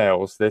up of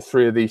cells. There's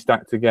 3 of these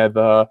stacked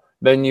together.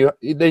 Then you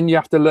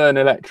have to learn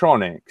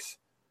electronics.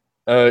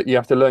 You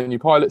have to learn your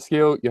pilot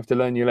skill. You have to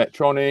learn your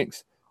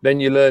electronics. Then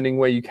you're learning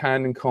where you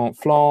can and can't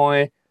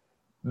fly.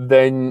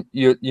 Then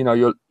you're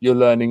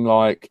learning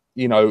like,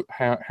 you know,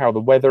 how the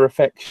weather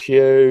affects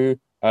you.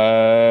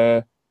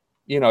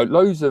 You know,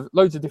 loads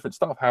of different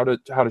stuff. How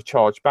to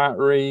charge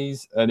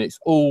batteries, and it's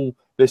all,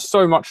 there's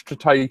so much to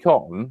take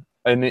on,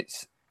 and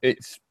it's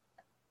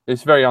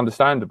very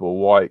understandable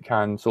why it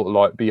can sort of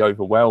like be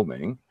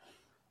overwhelming,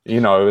 you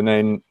know. And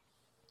then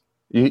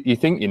you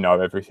think you know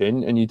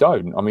everything, and you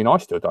don't. I mean, I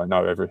still don't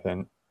know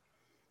everything.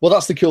 Well,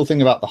 that's the cool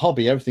thing about the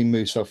hobby. Everything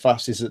moves so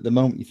fast. Is at the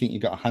moment you think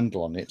you've got a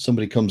handle on it,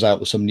 somebody comes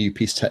out with some new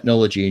piece of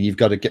technology, and you've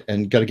got to get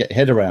your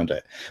head around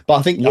it. But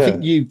I think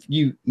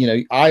you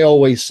know, I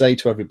always say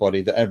to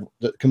everybody that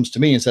comes to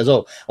me and says,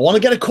 "Oh, I want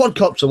to get a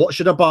quadcopter. What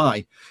should I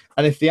buy?"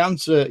 And if the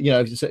answer, you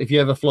know, if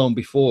you ever flown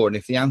before, and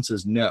if the answer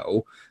is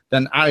no,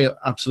 then I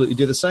absolutely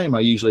do the same. The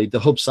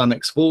Hubsan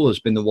X4 has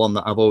been the one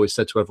that I've always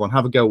said to everyone,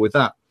 have a go with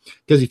that,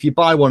 because if you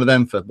buy one of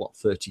them for what,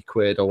 30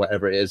 quid or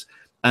whatever it is,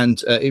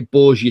 and it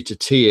bores you to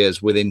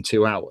tears within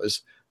 2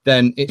 hours,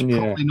 then it's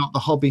probably not the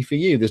hobby for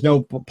you. There's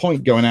no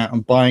point going out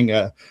and buying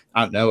a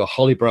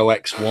Holybro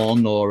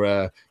X1 or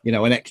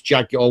an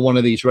X-Jag or one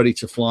of these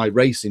ready-to-fly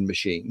racing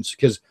machines,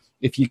 because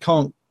if you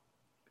can't,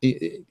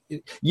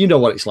 you know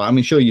what it's like. I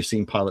mean, sure, you've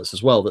seen pilots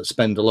as well that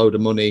spend a load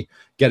of money,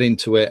 get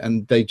into it,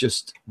 and they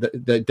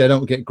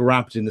don't get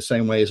grabbed in the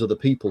same way as other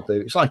people do.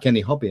 It's like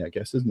any hobby, I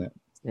guess, isn't it?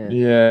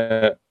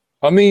 Yeah.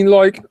 I mean,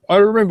 like, I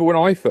remember when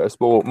I first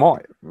bought my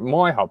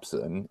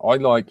Hubsan,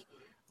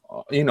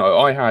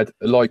 I had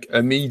like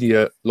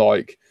immediate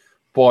like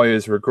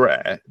buyer's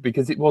regret,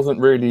 because it wasn't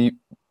really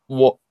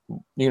what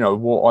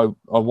I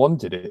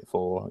wanted it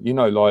for. You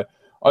know, like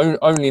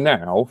only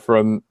now,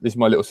 from this is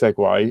my little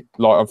segue,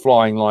 like I'm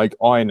flying like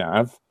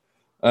iNav,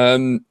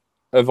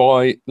 have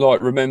I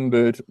like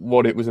remembered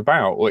what it was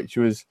about, which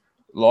was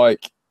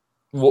like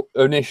what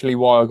initially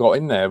why I got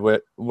in there.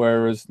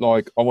 Whereas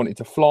like I wanted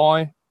to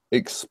fly,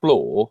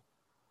 explore,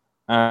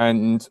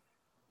 and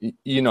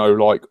you know,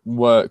 like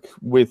work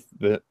with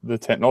the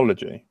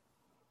technology,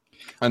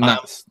 and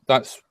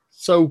that's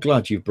so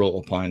glad you've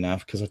brought up iNav,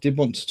 because I did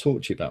want to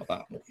talk to you about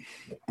that.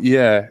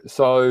 yeah.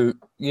 So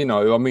you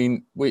know, I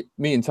mean,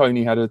 me and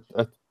Tony had a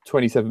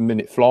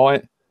 27-minute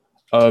flight.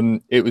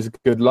 It was a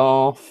good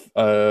laugh.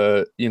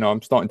 You know,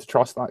 I'm starting to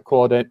trust that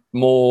quad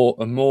more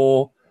and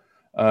more.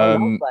 I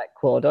love that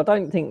quad. I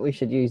don't think we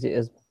should use it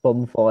as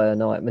bonfire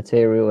night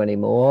material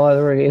anymore. I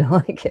really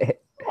like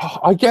it.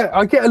 I get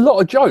a lot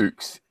of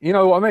jokes. You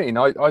know what I mean?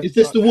 Is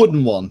this the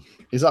wooden one?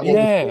 Is that what?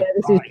 Yeah. Yeah,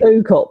 this is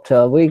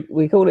Poocopter.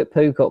 We call it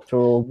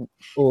Poocopter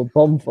or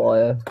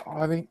bonfire.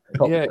 I mean,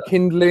 Copter. yeah,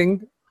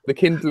 the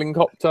kindling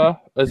copter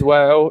as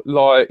well.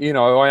 Like, you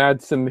know, I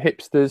had some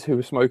hipsters who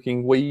were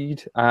smoking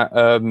weed at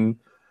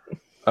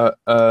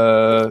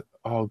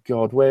oh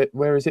god,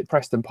 where is it?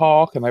 Preston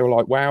Park, and they were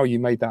like, "Wow, you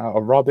made that out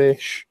of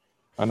rubbish,"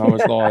 and I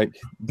was like,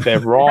 "They're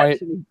right,"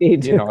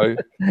 you know.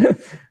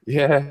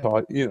 Yeah,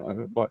 like you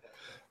know, But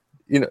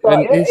and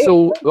it's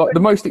all like the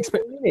most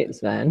expensive.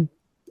 minutes, man.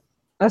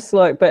 That's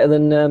like better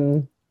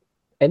than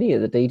any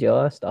of the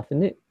DJI stuff,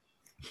 isn't it?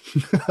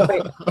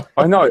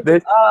 I know. I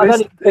don't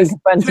even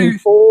think Phantom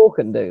 4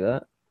 can do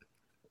that.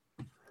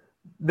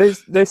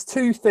 There's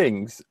two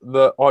things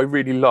that I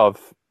really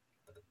love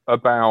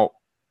about.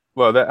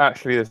 Well, there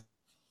actually is.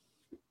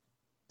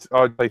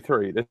 I'd say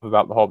three. This is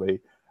about the hobby,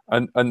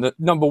 and the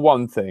number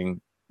one thing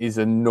is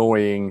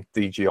annoying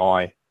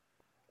DJI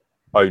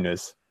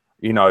owners.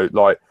 You know,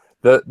 like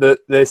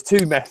there's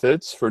two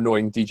methods for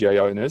annoying DJI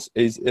owners.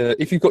 Is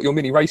if you've got your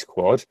mini race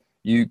quad,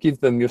 you give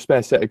them your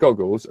spare set of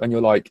goggles, and you're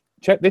like,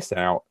 check this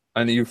out,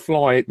 and you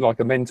fly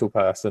like a mental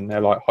person.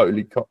 They're like,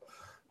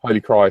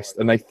 holy Christ,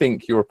 and they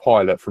think you're a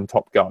pilot from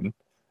Top Gun,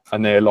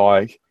 and they're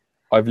like,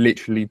 I've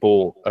literally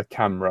bought a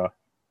camera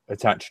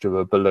attached to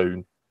a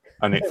balloon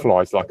and it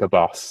flies like a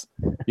bus,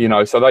 you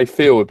know, so they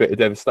feel a bit of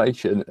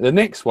devastation. The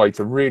next way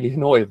to really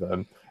annoy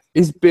them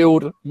is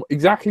build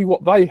exactly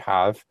what they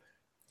have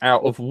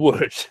out of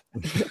wood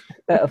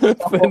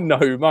for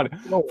no money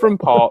from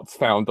parts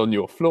found on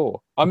your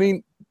floor. I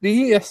mean,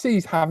 the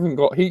ESCs haven't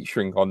got heat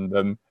shrink on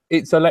them,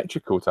 it's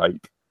electrical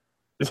tape.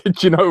 Do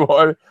you know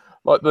what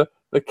like the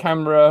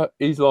camera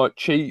is like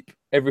cheap,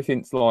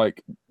 everything's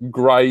like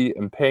grey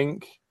and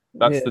pink.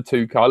 That's the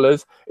two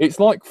colours. It's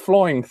like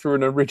flying through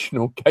an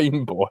original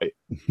Game Boy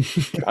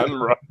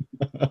camera.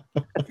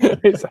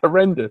 It's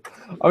horrendous.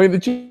 I mean,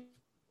 the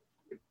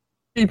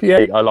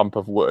GPA a lump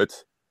of wood. Do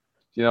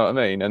you know what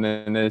I mean? And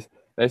then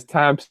there's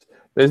tabs.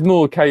 There's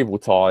more cable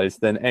ties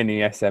than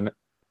any S&M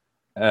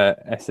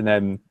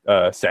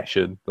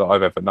session that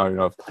I've ever known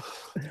of.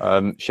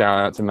 Shout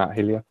out to Matt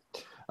Hillier.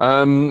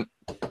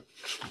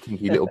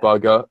 Tinky little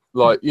bugger.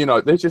 Like, you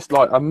know, there's just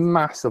like a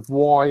mass of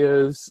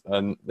wires,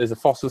 and there's a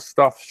fossil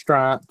stuff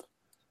strap,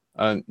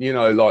 and you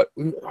know, like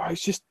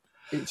it's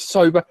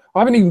so bad. I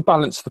haven't even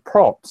balanced the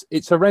props.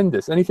 It's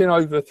horrendous. Anything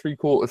over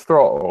 3/4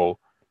 throttle,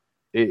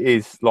 it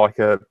is like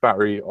a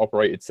battery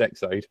operated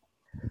sex aid.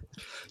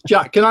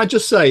 Jack, can I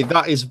just say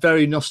that is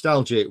very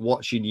nostalgic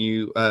watching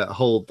you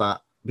hold that,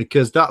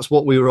 because that's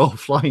what we were all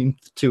flying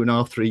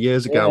 2.5, 3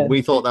 years ago. Yeah.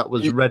 We thought that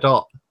was red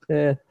hot.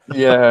 Yeah.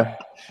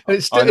 And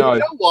it's still, you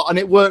know what? And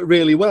it worked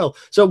really well.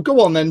 So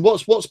go on then.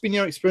 What's been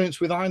your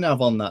experience with iNav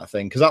on that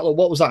thing? Because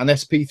what was that? An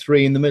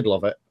SP3 in the middle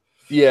of it?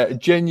 Yeah,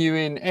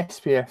 genuine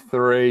SPF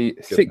 3,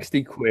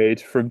 60 quid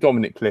from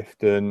Dominic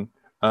Clifton.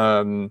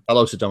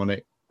 Hello to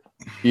Dominic.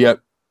 Yep,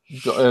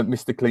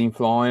 Mr. Clean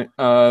Fly.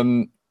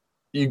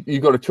 You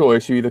got a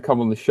choice. You either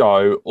come on the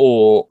show,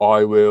 or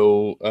I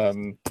will.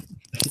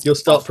 You'll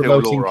start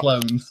promoting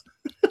clones.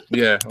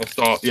 Yeah, I'll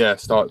start. Yeah,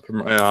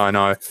 Yeah, I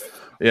know.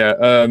 Yeah,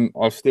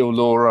 I'll steal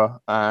Laura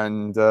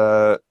and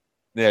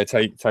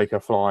take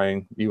her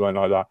flying. You won't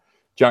like that.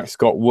 Jack's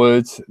got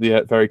wood.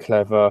 Yeah, very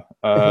clever.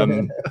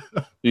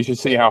 You should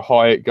see how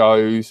high it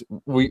goes.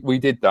 We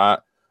did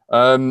that.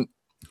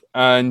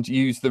 And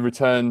use the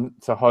return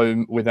to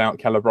home without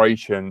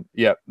calibration.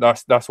 Yeah,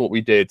 that's what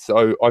we did.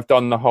 So I've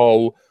done the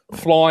whole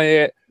fly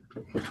it,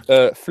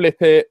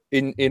 flip it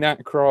in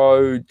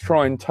acro,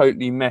 try and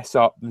totally mess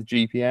up the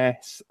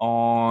GPS,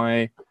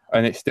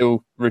 and it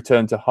still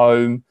returned to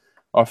home.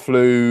 I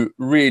flew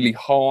really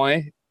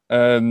high,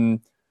 you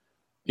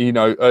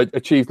know,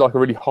 achieved like a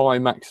really high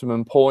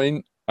maximum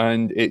point,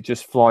 and it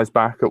just flies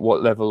back at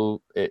what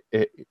level it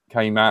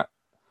came at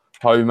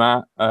home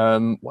at.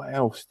 What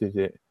else did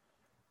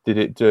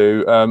it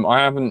do? I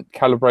haven't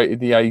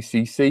calibrated the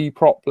ACC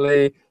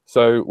properly,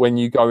 so when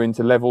you go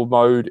into level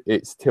mode,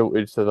 it's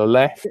tilted to the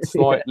left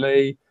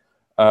slightly.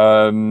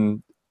 All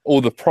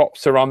the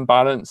props are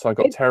unbalanced. I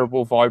got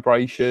terrible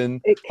vibration.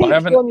 It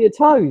keeps you on your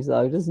toes,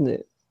 though, doesn't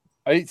it?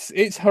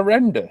 It's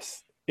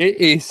horrendous. It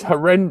is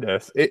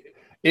horrendous.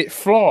 It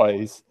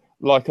flies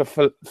like a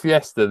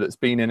Fiesta that's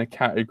been in a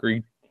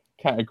category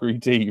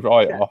D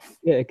write-off.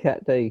 Yeah,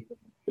 Cat D.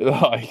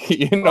 Like,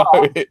 you know,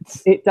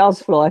 it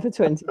does fly for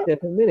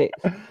 27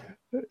 minutes.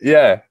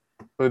 Yeah,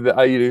 with the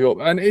alien up,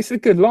 and it's a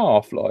good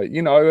laugh, like,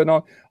 you know.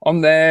 And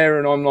I'm there,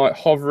 and I'm like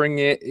hovering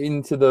it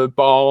into the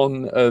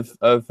barn of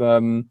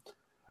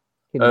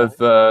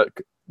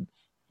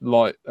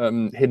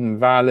Hidden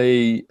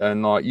Valley,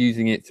 and like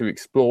using it to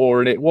explore.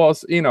 And it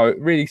was, you know, it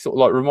really sort of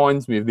like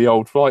reminds me of the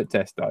old flight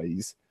test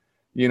days.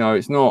 You know,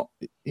 it's not,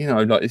 you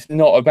know, like it's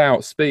not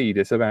about speed.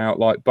 It's about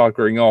like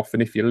buggering off,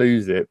 and if you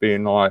lose it,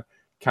 being like,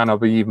 can I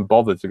be even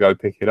bothered to go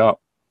pick it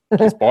up?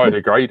 It's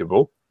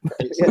biodegradable.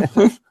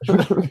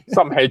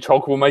 Some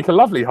hedgehog will make a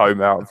lovely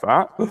home out of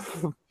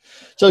that.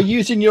 So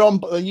using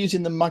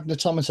using the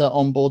magnetometer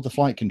on board the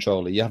flight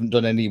controller, you haven't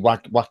done any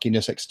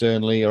wackiness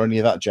externally or any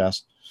of that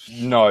jazz?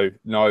 No,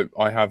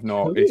 I have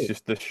not. It's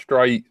just the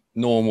straight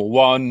normal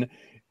one.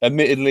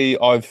 Admittedly,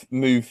 I've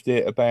moved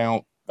it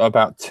about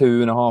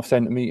 2.5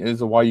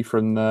 centimeters away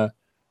from the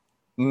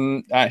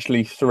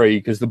actually 3,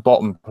 because the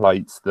bottom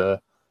plate's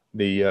the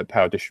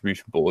power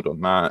distribution board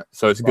on that,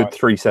 so it's a good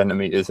 3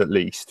 centimeters at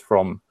least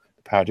from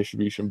the power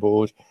distribution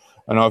board.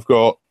 And I've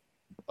got,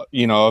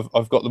 you know,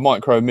 I've got the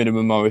micro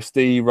minimum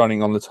OSD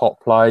running on the top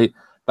plate.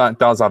 That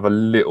does have a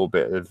little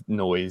bit of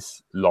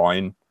noise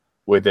line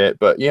with it,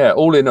 but yeah,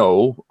 all in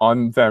all,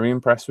 I'm very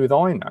impressed with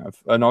iNav.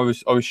 And I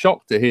was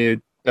shocked to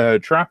hear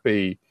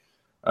Trappy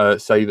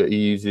say that he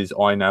uses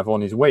iNav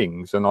on his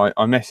wings, and I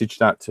messaged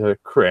that to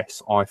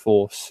Chris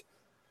iForce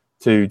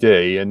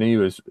 2D, and he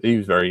was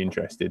very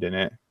interested in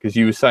it, because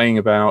you were saying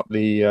about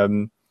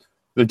the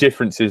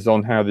differences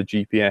on how the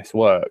GPS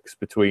works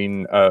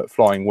between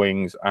flying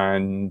wings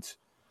and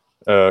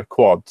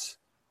quads,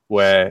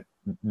 where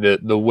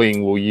the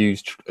wing will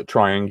use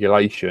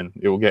triangulation.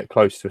 It will get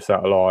close to a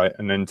satellite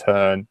and then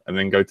turn, and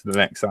then go to the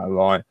next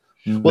satellite,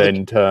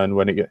 then turn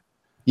when it gets.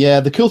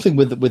 Yeah, the cool thing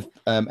with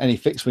any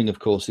fixed wing, of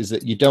course, is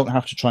that you don't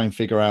have to try and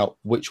figure out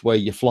which way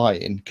you're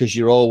flying, because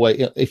you're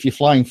always, if you're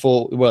flying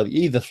forward, well,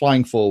 you're either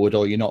flying forward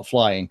or you're not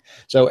flying.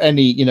 So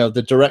any, you know,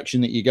 the direction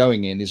that you're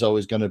going in is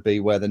always going to be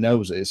where the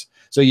nose is.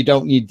 So you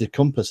don't need the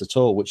compass at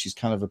all, which is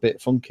kind of a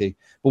bit funky.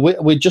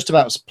 But we're just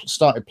about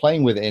started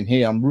playing with it in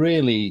here. I'm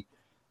really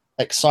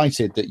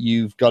excited that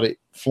you've got it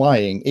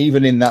flying,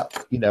 even in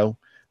that, you know,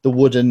 the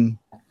wooden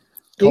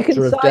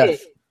copter of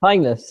death.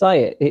 Painless,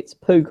 say it. It's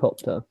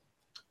Poocopter.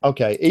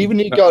 Okay, even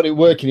you got it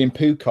working in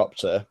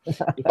Poocopter.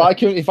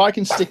 If I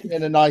can stick it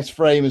in a nice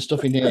frame and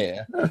stuff in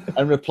here,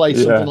 and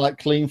replace something like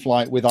Clean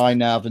Flight with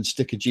iNav and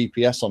stick a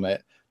GPS on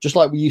it, just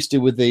like we used to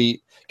with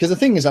the. Because the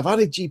thing is, I've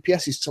added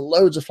GPSs to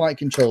loads of flight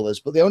controllers,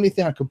 but the only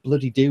thing I could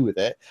bloody do with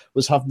it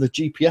was have the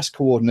GPS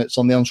coordinates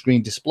on the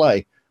on-screen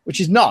display,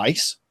 which is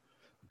nice,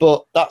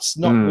 but that's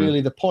not really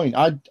the point.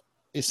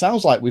 It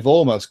sounds like we've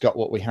almost got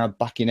what we had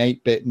back in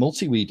 8-bit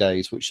multi-Wii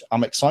days, which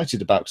I'm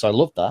excited about because I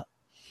love that.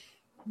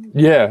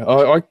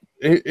 Yeah,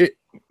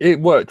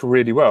 it worked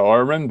really well. I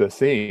remember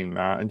seeing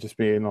that and just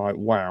being like,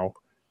 wow,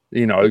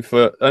 you know,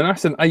 and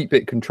that's an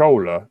 8-bit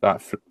controller,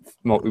 that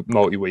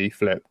multi-Wii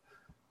flip.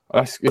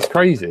 It's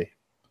crazy.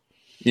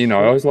 You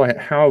know, I was like,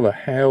 how the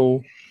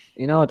hell?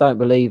 You know, I don't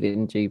believe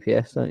in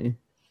GPS, don't you?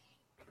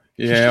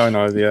 Yeah, I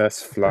know. The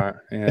Earth's flat.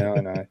 Yeah,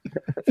 I know.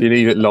 If you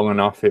leave it long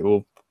enough, it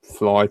will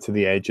fly to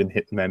the edge and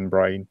hit the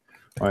membrane.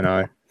 I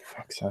know.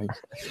 Fuck's sake.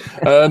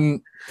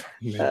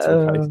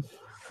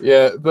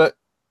 Yeah, but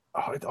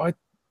I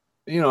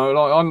you know,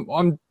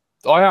 like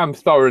I am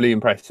thoroughly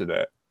impressed with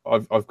it.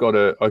 I've got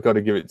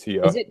to give it to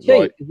you. Is it cheap?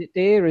 Like, is it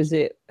dear? Is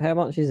it, how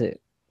much is it?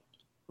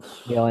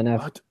 Yeah, I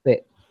know.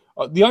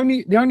 The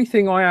only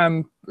thing I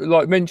am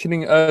like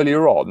mentioning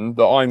earlier on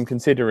that I'm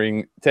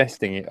considering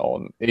testing it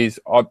on is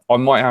I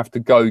might have to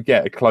go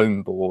get a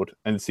clone board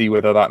and see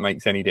whether that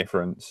makes any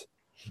difference,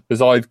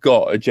 because I've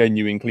got a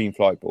genuine Clean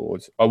Flight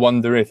board. I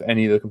wonder if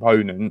any of the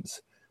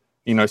components,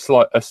 you know,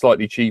 a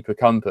slightly cheaper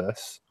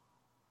compass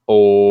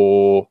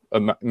or a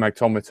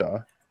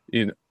magnetometer,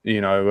 you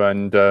know,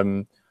 and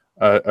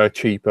a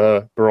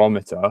cheaper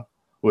barometer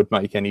would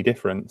make any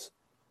difference.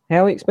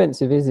 How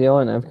expensive is the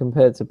iNav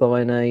compared to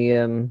buying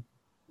a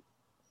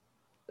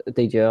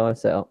DJI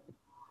setup?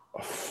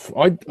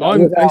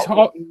 It's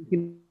hard.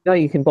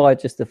 You can buy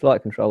just the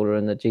flight controller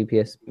and the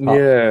GPS.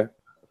 Yeah,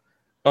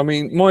 I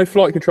mean, my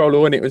flight controller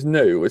when it was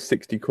new was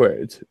 60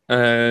 quid,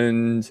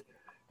 and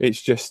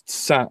it's just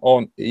sat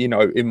on, you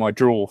know, in my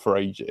drawer for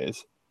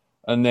ages.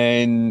 And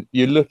then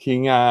you're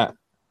looking at,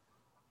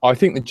 I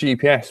think the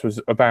GPS was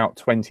about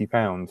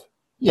 £20.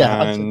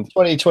 Yeah, and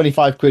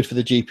 25 quid for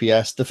the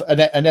GPS.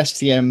 An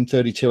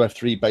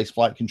STM32F3 base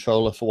flight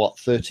controller for what,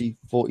 30,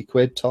 40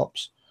 quid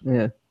tops?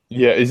 Yeah.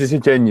 Yeah, is this a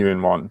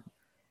genuine one?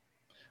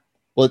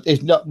 Well,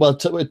 it's not. Well,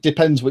 it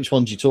depends which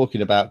ones you're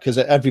talking about, because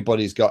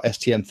everybody's got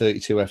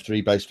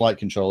STM32F3 base flight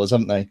controllers,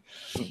 haven't they?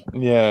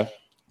 Yeah.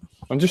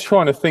 I'm just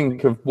trying to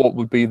think of what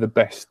would be the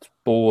best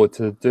board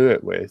to do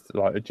it with,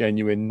 like a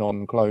genuine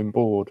non-clone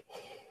board.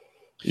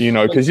 You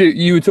know, because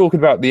you were talking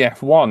about the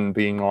F1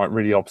 being like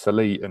really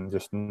obsolete and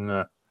just.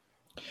 Nah.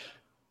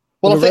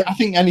 Well, I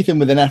think anything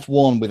with an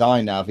F1 with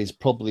iNav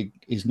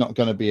is not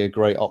going to be a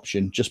great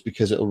option, just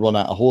because it'll run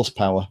out of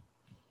horsepower.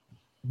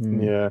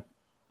 Yeah.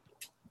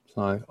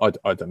 So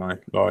I don't know.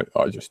 Like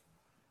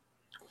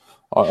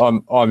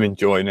I'm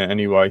enjoying it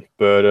anyway.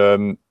 But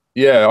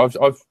yeah,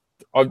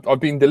 I've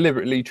been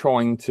deliberately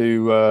trying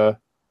to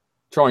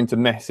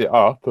mess it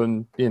up,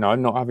 and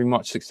not having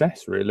much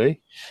success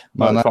really.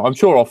 Man, I'm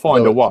sure I'll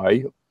find a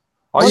way.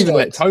 I even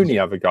let Right. Tony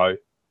have a go.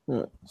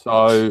 Yeah.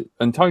 So,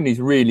 and Tony's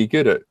really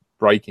good at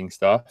breaking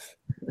stuff.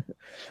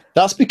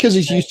 that's because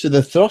he's used to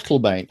the throttle,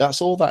 mate.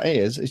 That's all that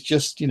is. It's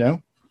just, Yeah.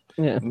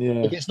 Yeah.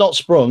 if it's not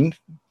sprung,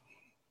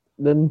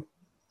 Then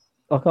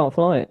I can't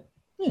fly it.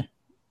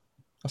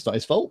 that's not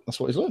his fault. That's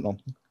what he's learned on.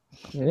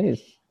 It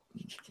is.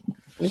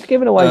 He's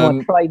giving away my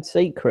Um, trade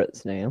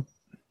secrets now.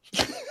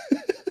 I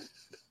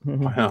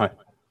know.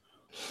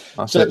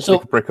 That's So- it.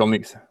 Stick a brick on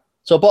mix.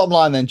 So bottom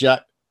line then,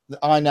 Jack, the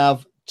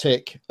iNav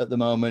tick at the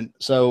moment.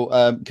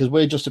 So because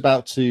we're just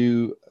about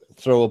to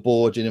throw a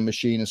board in a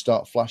machine and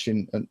start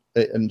flashing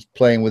and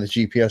playing with the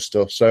GPS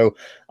stuff. So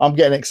I'm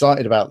getting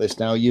excited about this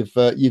now. You've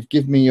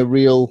given me a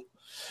real,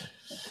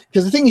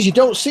 because the thing is, you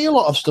don't see a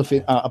lot of stuff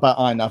about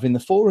iNav in the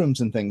forums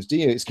and things, do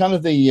you? It's kind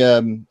of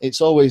the it's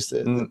always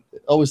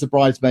the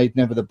bridesmaid,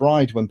 never the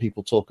bride when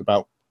people talk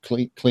about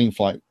clean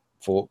flight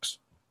forks.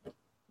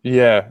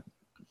 Yeah.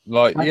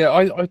 Like, yeah,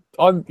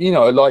 I'm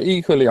like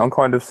equally, I'm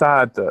kind of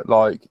sad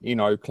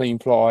that Clean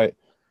Flight.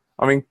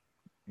 I mean,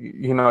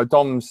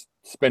 Dom's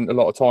spent a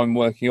lot of time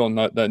working on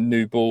that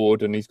new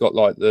board, and he's got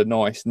like the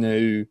nice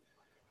new,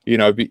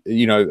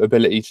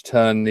 ability to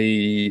turn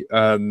the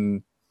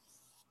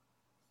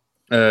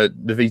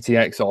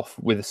VTX off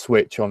with a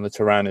switch on the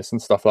Tyrannus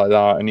and stuff like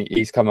that. And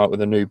he's come up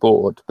with a new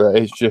board, but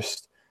it's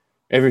just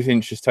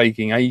everything's just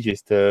taking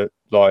ages to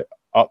like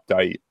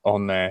update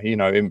on there.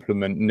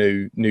 Implement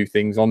new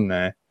things on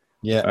there.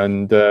 Yeah.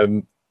 And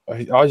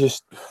I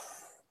just,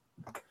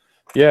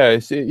 yeah,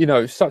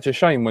 it's such a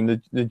shame when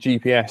the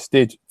GPS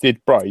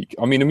did break.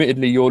 I mean,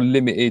 admittedly, you're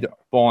limited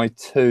by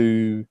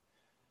two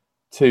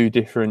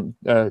different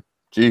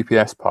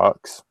GPS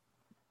pucks,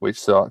 which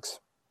sucks.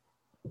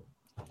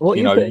 What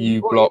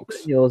You blocks.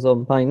 putting yours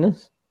on,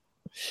 Painless?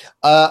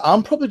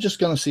 I'm probably just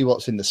going to see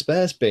what's in the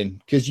spares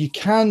bin, because you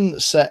can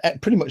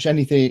set pretty much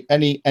anything,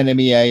 any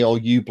NMEA or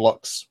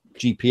U-Blocks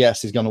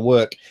GPS is going to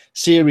work.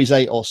 Series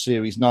 8 or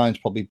Series 9 is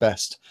probably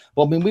best.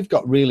 But I mean, we've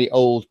got really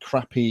old,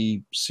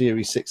 crappy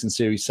Series 6 and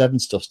Series 7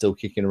 stuff still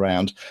kicking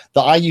around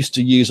that I used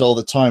to use all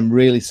the time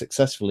really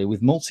successfully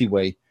with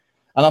MultiWii.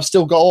 And I've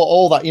still got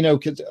all that,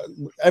 because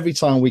every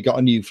time we got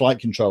a new flight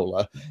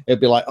controller,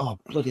 it'd be like, oh,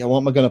 bloody hell, what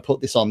am I going to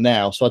put this on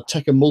now? So I'd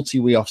take a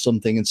MultiWii off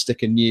something and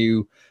stick a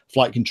new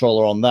flight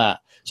controller on that.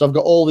 So I've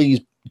got all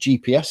these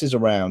GPSs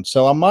around.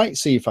 So I might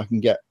see if I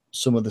can get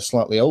some of the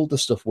slightly older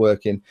stuff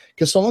working,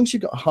 because so long as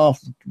you've got a half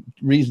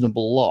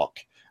reasonable lock,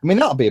 I mean,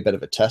 that'll be a bit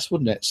of a test,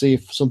 wouldn't it? See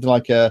if something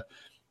like a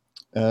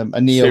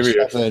Neo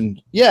Sirius.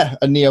 7,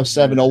 a Neo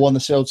 7 or one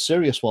of the old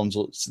Sirius ones,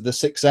 the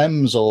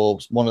 6Ms or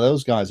one of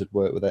those guys would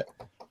work with it.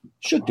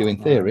 Should do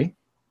in theory.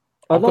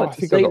 I'd like I to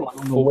think see I've one got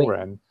on the wing.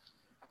 4M.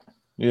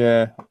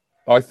 Yeah,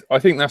 I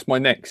think that's my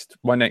next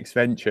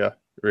venture,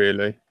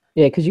 really.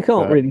 Yeah, because you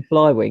can't Yeah. really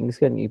fly wings,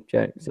 can you,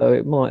 Jack? So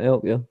it might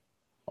help you.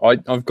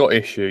 I've got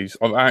issues.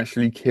 I've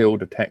actually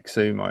killed a Tech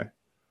Sumo.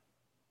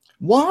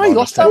 Why? Right,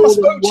 Last okay. time I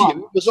spoke to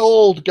you, it was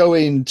all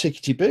going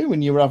tickety-boo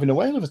and you were having a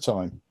whale of a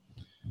time.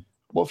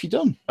 What have you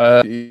done?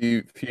 A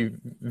few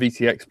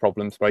VTX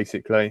problems,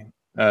 basically.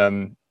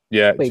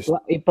 Yeah, But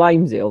he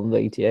blames it on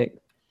VTX.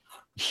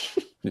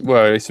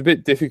 well, it's a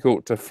bit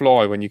difficult to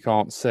fly when you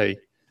can't see.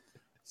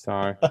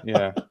 So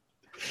yeah,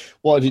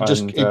 What did it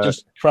And,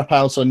 just crap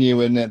out on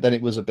you, and then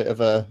it was a bit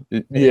of a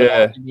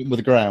yeah, with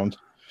the ground?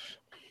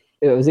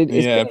 It was it's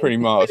yeah, pretty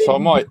much. So I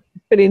might.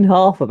 been in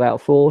half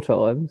about 4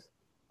 times.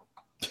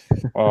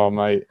 Oh,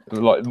 mate,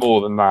 like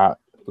more than that.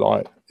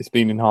 Like it's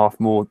been in half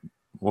more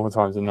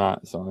times than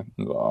that. So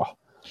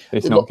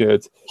it's not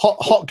good.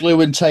 Hot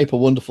glue and tape are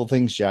wonderful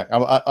things, Jack.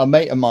 A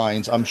mate of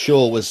mine, I'm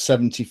sure, was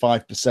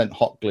 75%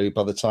 hot glue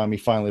by the time he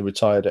finally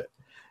retired it.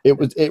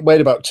 It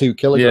weighed about 2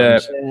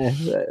 kilograms. Yeah,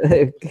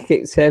 it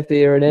gets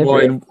heavier and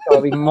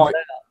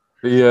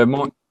heavier.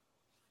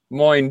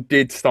 Mine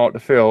did start to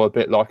feel a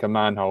bit like a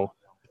manhole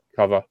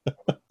cover.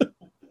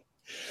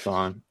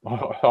 So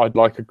I'd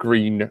like a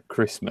green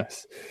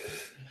Christmas.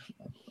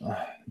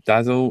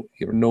 Dazzle,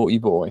 you're a naughty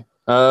boy.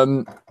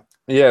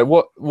 Yeah,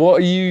 what are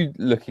you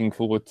looking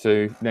forward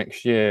to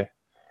next year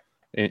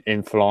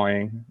in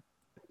flying?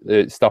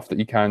 Stuff that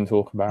you can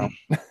talk about.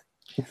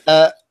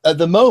 At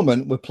the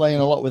moment, we're playing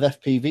a lot with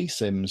FPV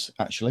sims,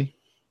 actually.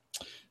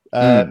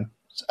 And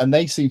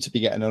they seem to be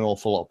getting an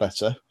awful lot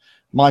better.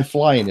 My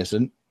flying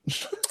isn't.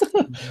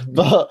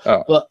 but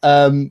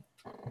I'm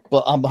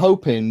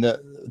hoping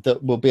that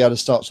we'll be able to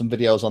start some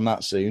videos on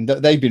that soon.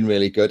 They've been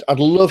really good. I'd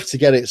love to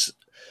get it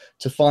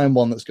to find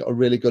one that's got a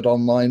really good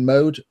online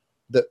mode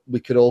that we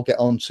could all get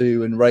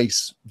onto and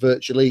race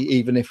virtually,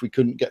 even if we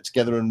couldn't get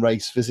together and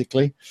race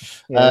physically.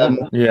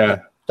 Yeah,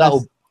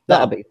 that'll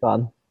be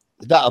fun.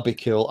 That'll be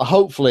cool.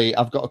 Hopefully,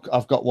 I've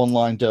got one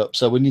lined up.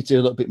 So we need to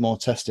do a little bit more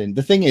testing.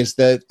 The thing is,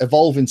 they're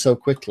evolving so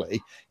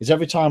quickly. Is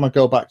every time I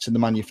go back to the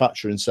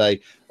manufacturer and say,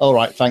 "All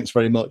right, thanks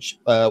very much.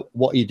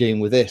 What are you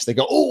doing with this?" They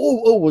go,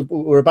 "Oh,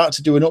 we're about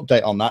to do an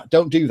update on that.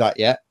 Don't do that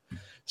yet."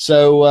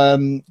 So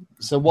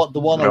what the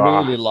one I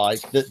really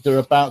like, that they're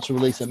about to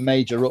release a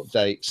major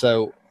update.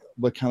 So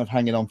we're kind of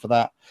hanging on for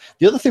that.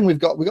 The other thing we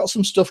got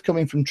some stuff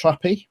coming from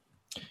Trappy.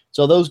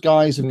 So those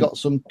guys have got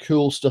some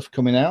cool stuff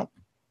coming out.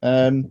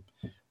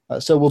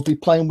 So we'll be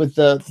playing with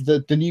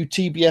the new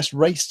TBS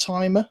race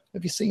timer.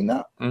 Have you seen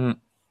that?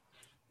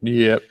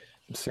 Yep,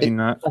 seen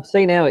that. I've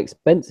seen how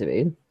expensive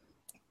it is.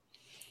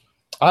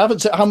 I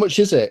haven't seen how much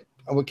is it,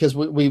 because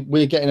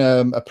we're getting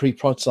a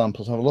pre-prod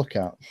sample to have a look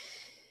at.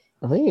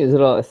 I think it was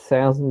like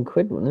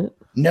 £1,000, wasn't it?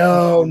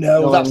 No,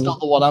 that's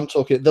not the one I'm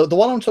talking. The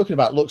one I'm talking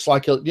about looks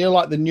like like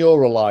the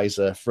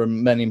Neuralizer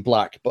from Men in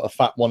Black, but a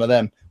fat one of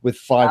them with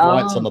 5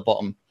 lights on the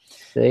bottom.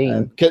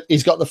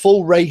 He's got the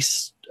full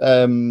race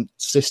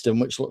system,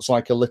 which looks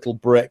like a little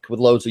brick with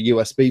loads of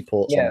USB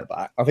ports on the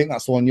back. I think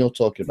that's the one you're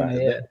talking about.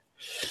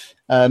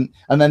 And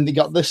then they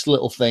got this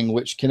little thing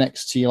which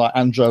connects to your like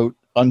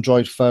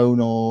Android phone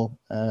or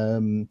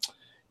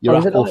your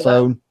Apple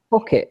phone.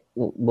 Pocket,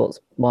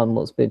 what's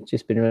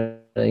just been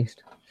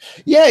released?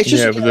 Yeah, it's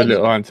just with a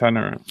little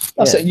antenna.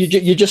 That's it.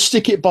 You just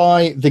stick it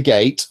by the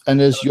gate, and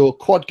as your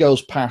quad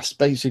goes past,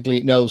 basically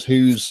it knows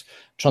who's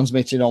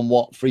transmitting on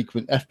what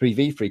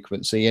FPV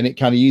frequency, and it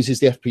kind of uses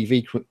the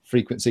FPV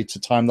frequency to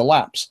time the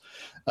laps.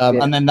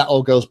 And then that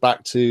all goes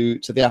back to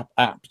the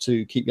app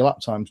to keep your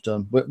lap times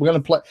done. We're going to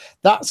play.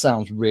 That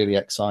sounds really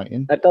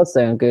exciting. That does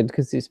sound good,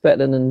 because it's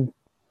better than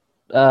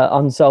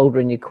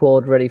unsoldering your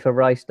quad ready for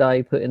race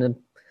day,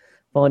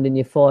 finding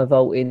your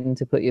 5-volt in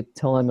to put your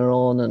timer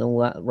on and all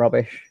that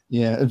rubbish.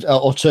 Yeah,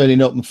 or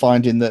turning up and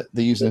finding that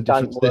they're using a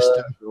different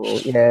system.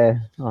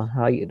 I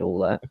hated all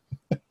that.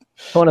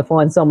 Trying to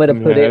find somewhere to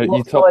put it.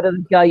 What side of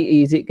the gate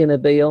is it going to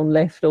be on,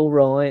 left or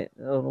right,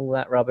 and all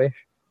that rubbish?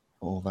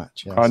 All that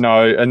jazz. I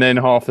know, and then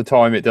half the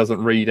time it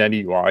doesn't read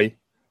anyway.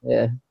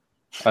 Yeah.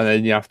 And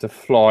then you have to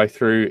fly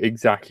through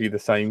exactly the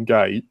same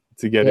gate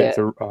to get it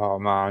to. Oh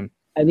man!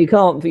 And you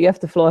can't. You have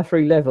to fly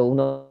through level,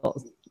 not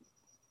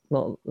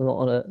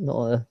on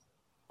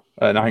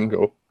an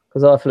angle.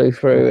 Because I flew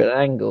through an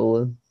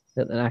angle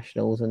at the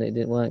Nationals and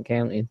it weren't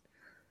counting.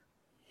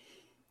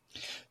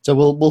 So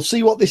we'll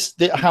see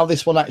how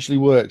this one actually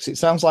works. It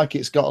sounds like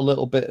it's got a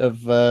little bit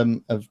of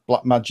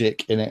black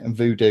magic in it and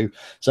voodoo.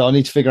 So I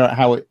need to figure out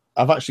how it.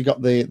 I've actually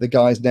got the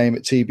guy's name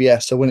at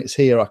TBS, so when it's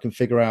here, I can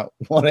figure out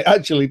what it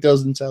actually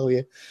does and tell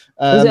you.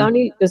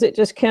 Does it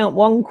just count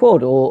one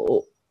quad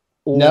or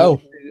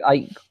no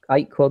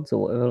eight quads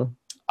or whatever?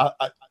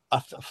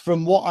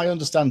 From what I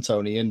understand,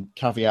 Tony, and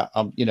caveat,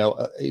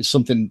 it's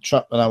something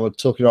Trap and I were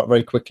talking about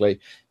very quickly.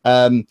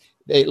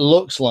 It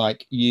looks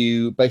like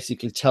you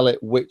basically tell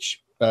it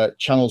which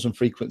channels and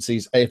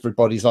frequencies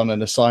everybody's on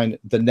and assign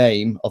the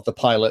name of the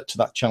pilot to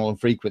that channel and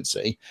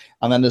frequency.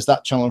 And then as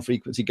that channel and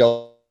frequency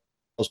goes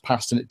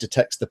past and it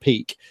detects the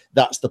peak,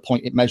 that's the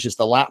point it measures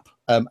the lap,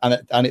 and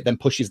it then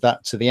pushes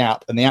that to the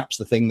app, and the app's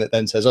the thing that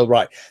then says, oh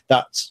right,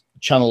 that's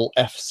channel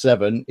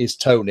F7 is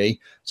Tony,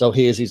 so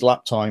here's his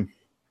lap time.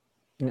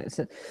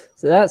 So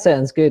that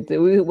sounds good.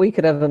 We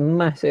could have a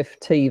massive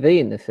TV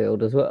in the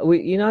field as well.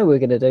 We're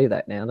going to do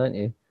that now, don't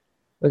you?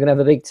 We're going to have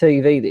a big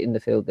TV in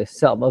the field this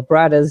summer.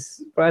 Bradders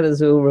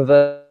will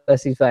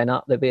reverse his van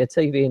up. There'll be a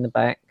TV in the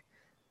back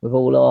with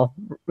all our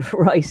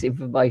race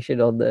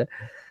information on there.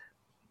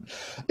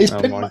 Is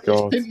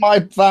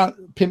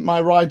Pimp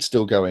My Ride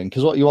still going?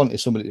 Because what you want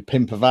is somebody to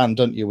pimp a van,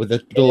 don't you? With the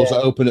doors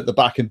that open at the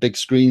back and big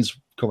screens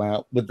come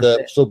out with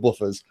the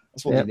subwoofers.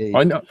 That's what you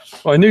need.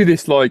 I knew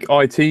this like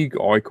IT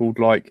guy called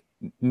like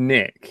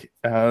Nick,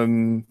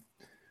 and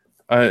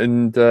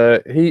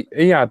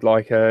he had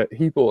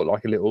he bought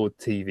like a little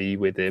TV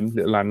with him,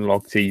 little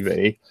analog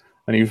TV,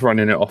 and he was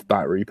running it off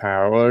battery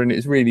power, and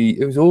it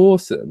was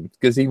awesome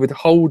because he would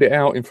hold it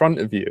out in front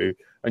of you,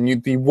 and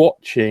you'd be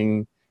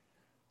watching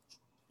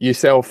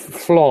yourself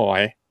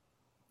fly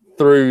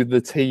through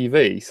the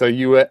TV. So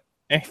you were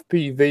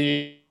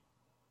FPV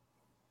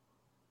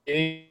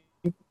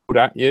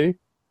at you.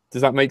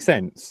 Does that make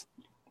sense?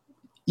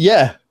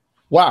 Yeah.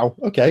 Wow.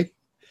 Okay.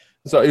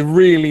 So it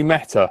really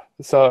meta.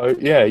 So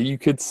yeah, you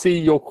could see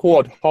your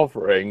quad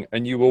hovering,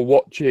 and you were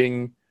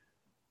watching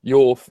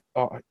your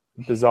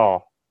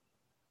bizarre,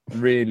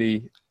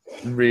 really,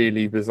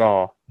 really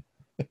bizarre.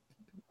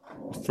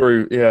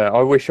 Through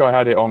I wish I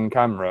had it on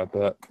camera,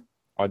 but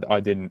I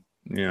didn't.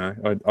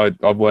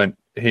 I weren't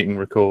hitting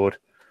record.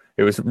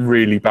 It was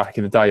really back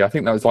in the day. I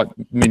think that was like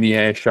Mini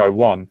Air Show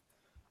 1.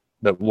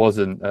 That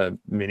wasn't a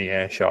Mini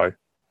Air Show.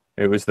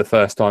 It was the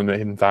first time at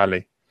Hidden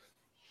Valley,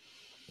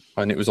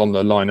 and it was on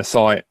the line of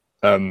sight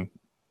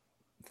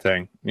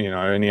thing,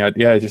 and he had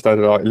just had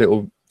like a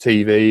little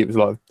TV. It was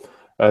like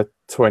a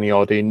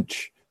 20-odd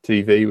inch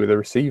TV with a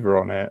receiver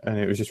on it, and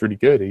it was just really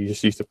good. He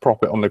just used to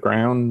prop it on the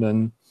ground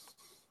and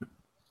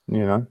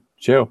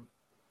chill.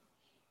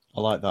 I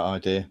like that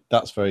idea.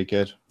 That's very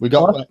good. We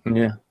got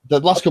the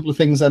last couple of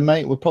things then,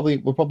 mate. We'll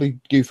probably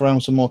goof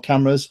around some more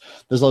cameras.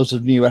 There's loads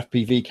of new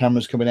FPV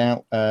cameras coming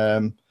out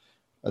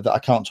that I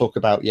can't talk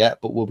about yet,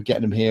 but we'll be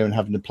getting them here and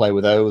having to play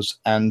with those.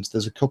 And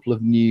there's a couple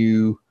of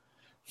new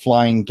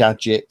flying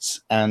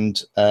gadgets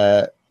and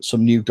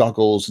some new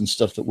goggles and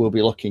stuff that we'll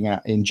be looking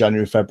at in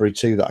January, February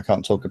too, that I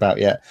can't talk about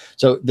yet.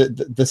 So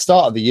the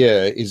start of the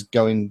year is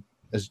going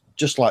as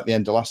just like the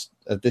end of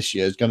this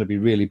year is going to be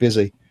really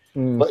busy.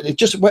 But it's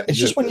just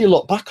when you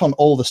look back on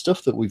all the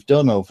stuff that we've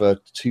done over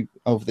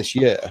this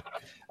year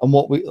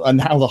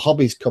and how the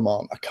hobbies come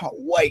on, I can't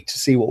wait to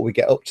see what we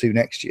get up to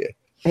next year.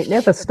 It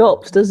never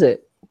stops, does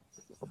it?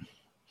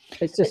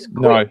 It's just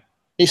quick. No.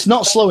 It's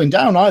not slowing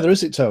down either,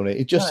 is it, Tony?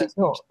 It just it's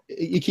not.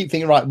 You keep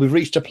thinking, right, we've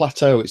reached a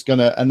plateau. It's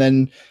gonna, and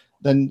then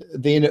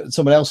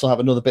someone else will have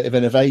another bit of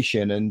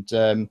innovation. And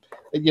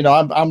you know,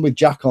 I'm with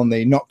Jack on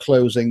the not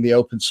closing the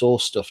open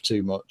source stuff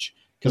too much,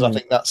 because I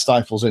think that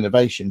stifles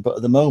innovation. But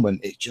at the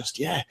moment, it's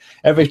just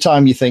every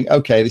time you think,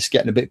 okay, this is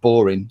getting a bit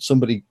boring,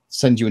 somebody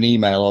sends you an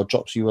email or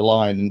drops you a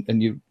line,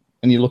 and you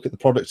look at the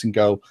products and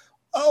go,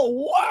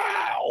 oh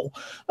wow,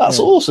 that's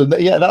awesome.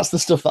 Yeah, that's the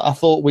stuff that I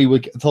thought we were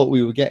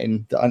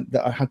getting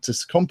that I had to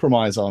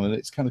compromise on, and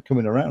it's kind of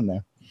coming around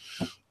now.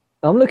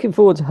 I'm looking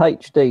forward to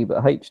HD,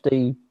 but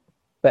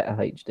better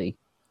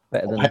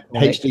than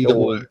HD that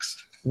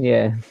works.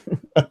 Yeah.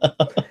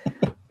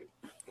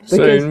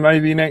 Soon,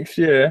 maybe next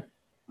year.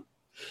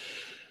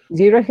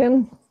 Do you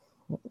reckon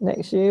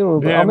next year?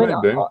 Or, Yeah, I mean,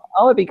 maybe.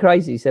 I would be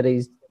crazy. He said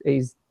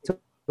he's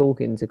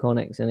talking to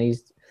Connex, and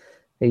he's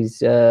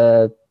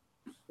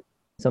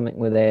something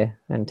with their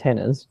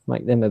antennas,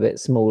 make them a bit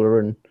smaller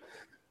and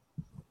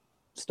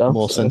stuff.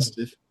 More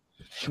sensitive.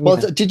 Well,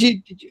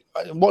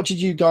 what did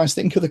you guys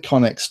think of the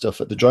Connex stuff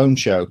at the drone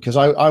show? Because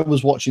I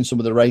was watching some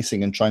of the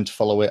racing and trying to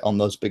follow it on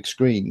those big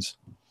screens.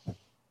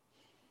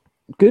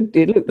 Good.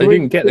 It looked. They really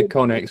didn't get good. the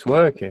Connex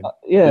working,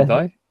 Yeah. did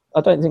they?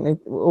 I don't think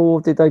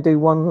or did they do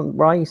one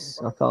race?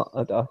 I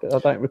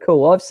don't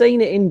recall. I've seen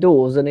it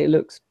indoors, and it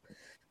looks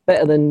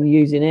better than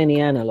using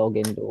any analog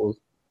indoors.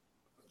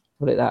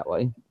 Put it that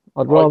way.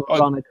 I'd rather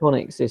run a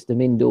Connex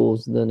system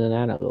indoors than an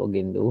analog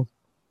indoors.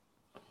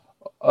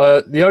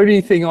 The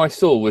only thing I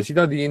saw was, you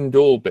know, the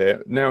indoor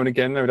bit. Now and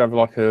again, they would have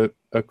like a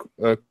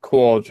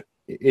quad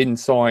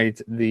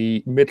inside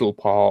the middle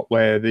part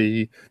where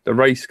the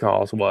race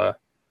cars were,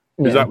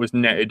 because that was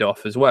netted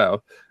off as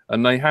well.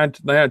 And they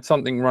had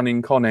something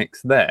running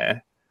Connex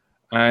there,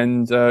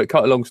 and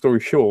cut a long story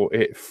short,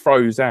 it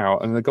froze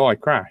out and the guy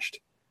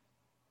crashed.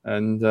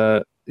 And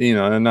you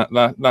know, and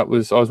that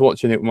was, I was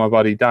watching it with my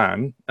buddy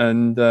Dan,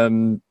 and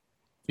that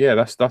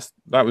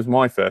was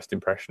my first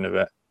impression of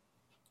it.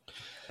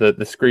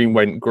 The screen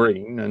went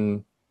green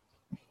and,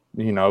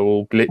 you know,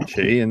 all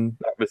glitchy, and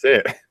that was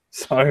it.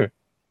 So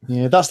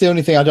yeah, that's the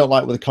only thing I don't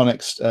like with the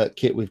Connex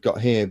kit we've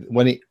got here.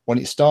 When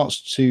it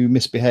starts to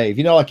misbehave,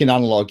 you know, like in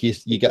analog,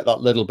 you get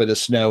that little bit of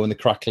snow and the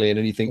crackling,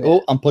 and you think,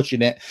 oh, I'm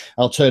pushing it,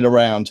 I'll turn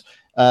around.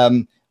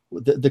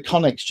 The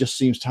Connex just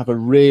seems to have a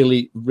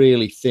really,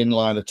 really thin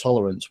line of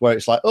tolerance, where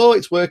it's like, oh,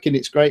 it's working,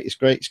 it's great,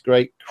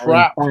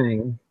 crap,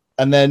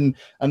 and then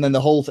the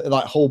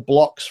whole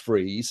blocks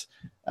freeze,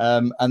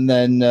 and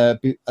then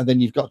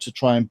you've got to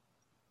try and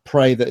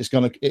pray that it's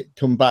going to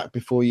come back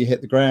before you hit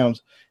the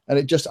ground. And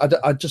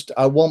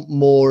I want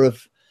more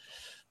of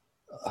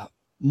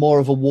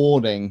a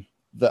warning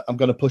that I'm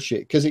going to push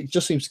it, because it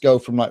just seems to go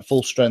from like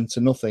full strength to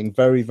nothing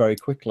very, very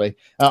quickly.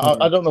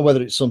 I don't know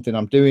whether it's something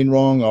I'm doing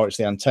wrong or it's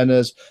the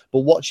antennas, but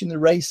watching the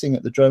racing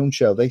at the drone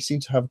show, they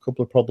seem to have a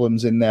couple of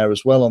problems in there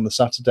as well on the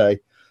Saturday.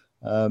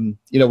 You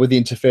know, with the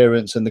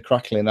interference and the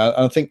crackling.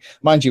 I think,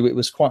 mind you, it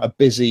was quite a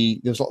busy,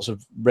 there was lots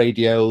of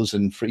radios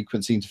and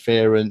frequency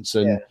interference,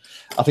 and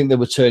I think they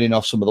were turning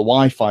off some of the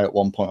Wi-Fi at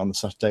one point on the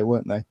Saturday,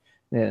 weren't they?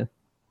 Yeah.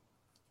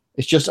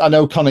 It's just, I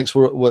know Connex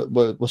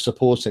were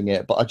supporting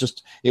it, but I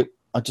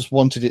just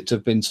wanted it to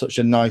have been such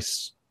a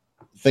nice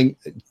thing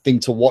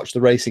to watch the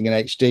racing in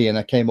HD, and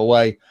I came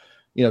away,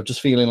 you know,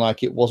 just feeling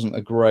like it wasn't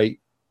a great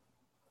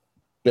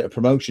bit of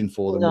promotion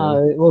for them. No,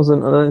 really. it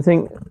wasn't. I don't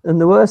think.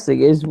 And the worst thing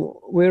is,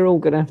 we're all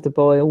going to have to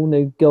buy all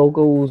new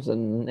goggles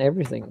and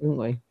everything, aren't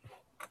we?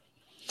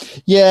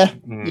 Yeah,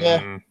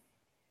 yeah.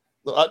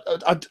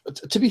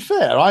 To be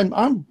fair, I'm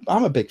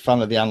a big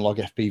fan of the analog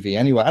FPV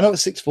anyway. I know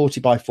it's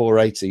 640 by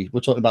 480. We're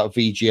talking about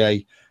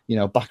VGA, you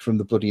know, back from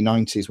the bloody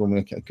 90s when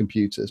we were at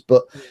computers.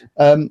 But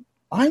I'm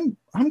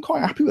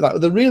quite happy with that.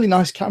 With a really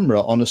nice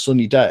camera on a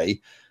sunny day,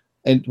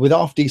 and with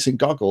half decent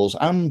goggles,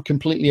 I'm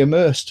completely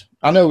immersed.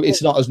 I know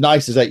it's not as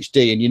nice as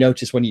HD, and you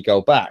notice when you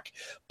go back,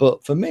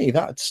 but for me,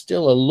 that's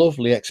still a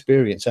lovely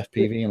experience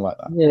FPVing like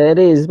that. Yeah, it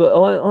is. But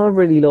I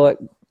really like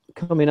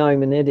coming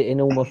home and editing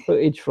all my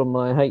footage from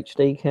my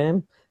HD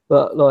cam.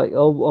 But like,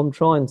 I'm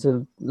trying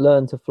to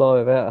learn to fly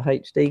without a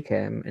HD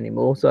cam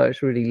anymore, so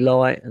it's really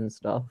light and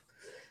stuff.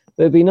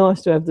 But it'd be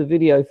nice to have the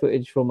video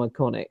footage from my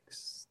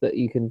Connex that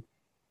you can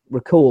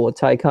record,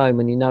 take home,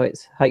 and you know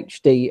it's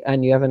HD,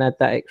 and you haven't had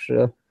that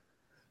extra,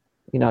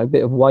 you know,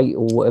 bit of weight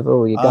or whatever,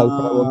 or your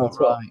GoPro on the top.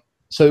 Right.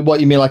 So what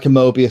you mean, like a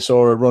Mobius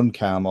or a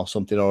Runcam or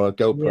something, or a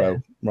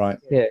GoPro, right?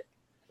 Yeah.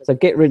 So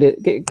getting rid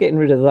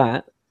of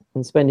that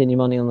and spending your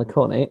money on the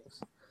Connex,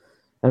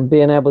 and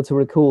being able to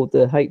record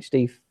the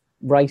HD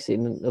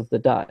racing of the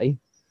day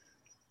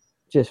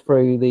just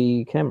through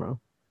the camera.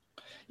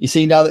 You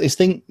see, now that it's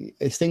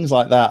things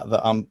like that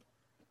I'm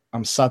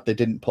I'm sad they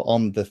didn't put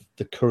on the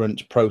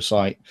current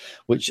ProSight,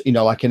 which, you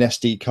know, like an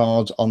SD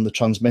card on the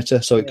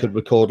transmitter, so it could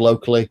record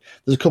locally.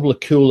 There's a couple of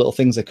cool little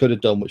things they could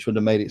have done, which would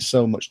have made it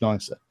so much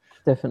nicer.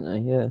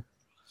 Definitely, yeah.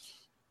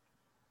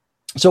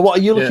 So, what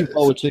are you looking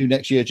forward to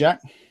next year,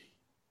 Jack?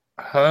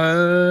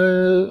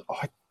 I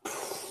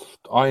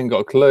ain't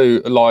got a clue.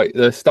 Like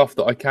the stuff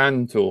that I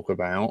can talk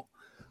about,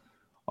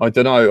 I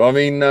don't know. I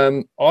mean,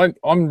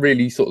 I'm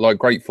really sort of like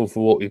grateful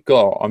for what we've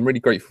got. I'm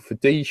really grateful for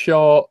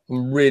D-Shot.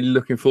 I'm really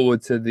looking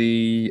forward to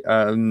the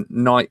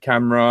night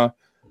camera,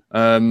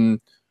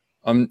 and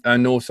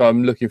also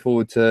I'm looking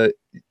forward to,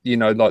 you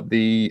know, like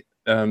the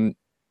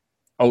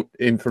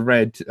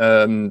infrared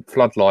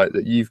floodlight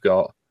that you've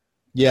got.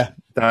 Yeah,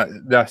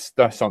 that's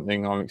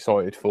something I'm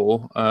excited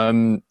for.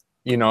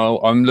 You know,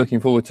 I'm looking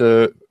forward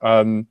to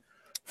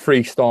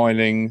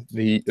freestyling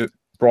the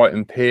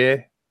Brighton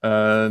Pier.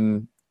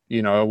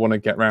 You know, I want to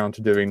get round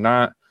to doing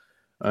that,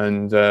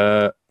 and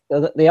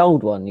The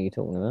old one you're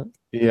talking about?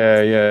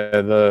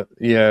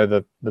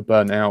 the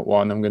burnt out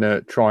one. I'm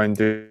gonna try and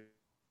do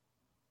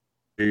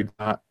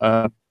that.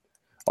 I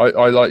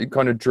like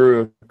kind of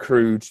drew a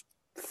crude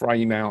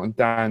frame out, and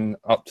Dan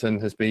Upton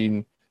has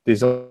been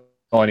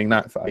designing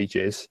that for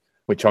ages,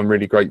 which I'm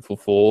really grateful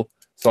for.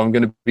 So I'm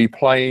going to be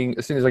playing,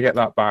 as soon as I get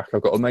that back,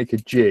 I've got to make a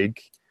jig,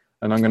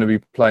 and I'm going to be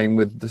playing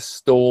with the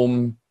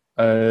Storm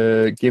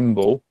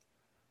gimbal.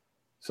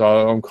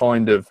 So I'm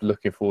kind of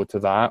looking forward to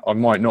that. I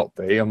might not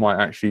be. I might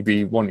actually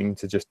be wanting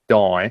to just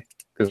die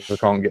because I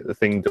can't get the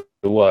thing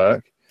to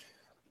work.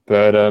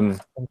 But I'm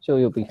sure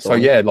you'll be fine. so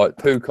yeah, like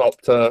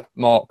Poocopter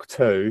Mark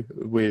II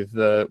with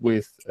a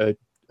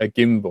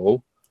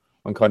gimbal.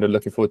 I'm kind of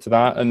looking forward to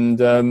that,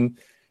 and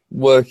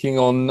working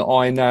on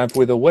iNav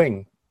with a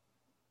wing.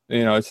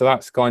 You know, so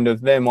that's kind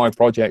of, they're my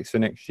projects for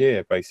next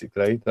year,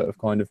 basically, that have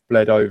kind of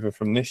bled over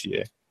from this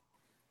year.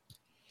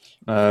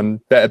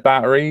 Better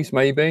batteries,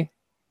 maybe.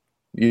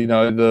 You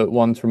know, the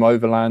ones from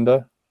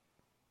Overlander.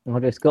 I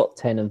just got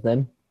 10 of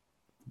them.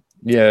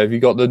 Yeah, have you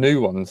got the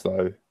new ones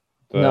though?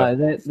 No,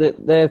 they're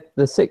the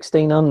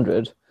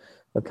 1600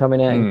 are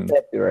coming out in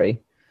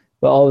February.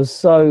 But I was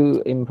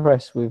so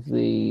impressed with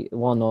the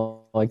one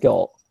I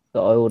got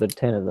that I ordered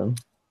 10 of them.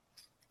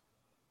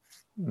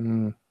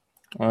 The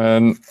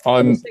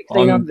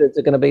 1600s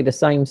are going to be the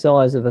same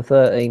size of a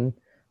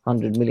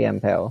 1300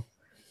 milliamp hour.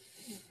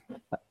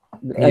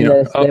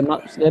 And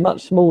they're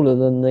much smaller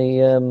than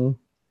the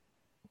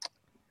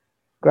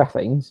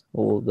graphines,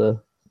 or the,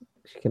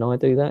 can I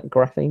do that?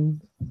 Graphene?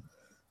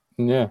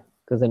 Yeah.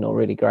 Because they're not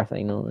really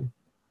graphene, are they?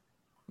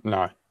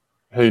 No.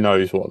 Who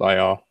knows what they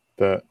are?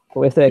 But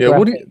well, if they're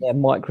graphene, they're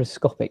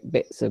microscopic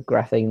bits of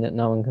graphene that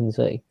no one can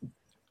see.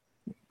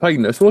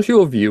 Pagnus, what's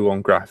your view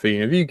on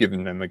graphene? Have you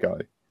given them a go?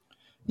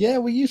 Yeah,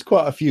 we use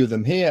quite a few of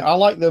them here. I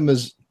like them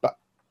as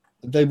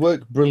they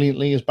work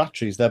brilliantly as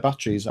batteries. They're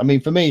batteries. I mean,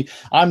 for me,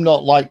 I'm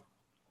not like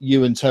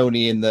you and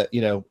Tony in that,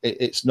 you know,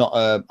 it's not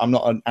I'm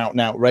not an out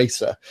and out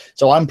racer,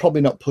 so I'm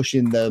probably not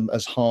pushing them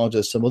as hard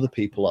as some other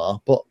people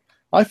are, but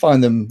I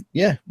find them,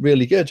 yeah,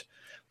 really good.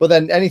 But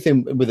then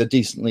anything with a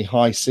decently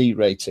high C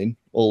rating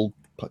will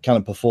kind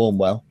of perform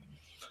well.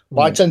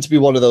 But I tend to be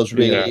one of those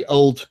really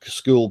old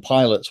school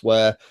pilots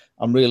where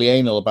I'm really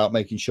anal about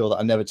making sure that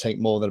I never take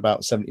more than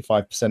about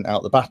 75% out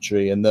of the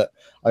battery, and that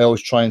I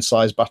always try and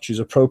size batteries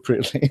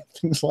appropriately,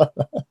 things like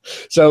that.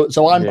 So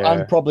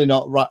I'm probably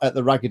not right at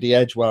the raggedy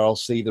edge where I'll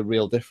see the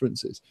real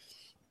differences.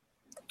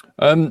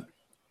 Biox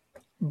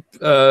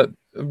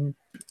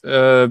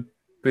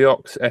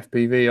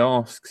FPV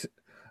asks,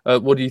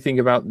 what do you think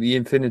about the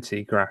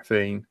Infinity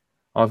graphene?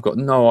 I've got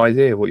no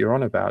idea what you're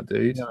on about,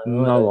 dude.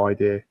 No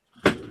idea.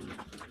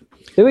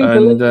 Do we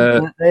believe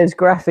that there's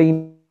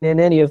graphene in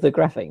any of the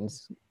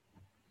graphines?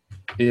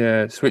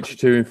 Yeah, switch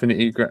to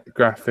Infinity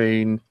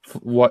graphene,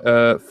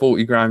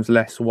 40 grams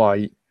less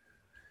weight.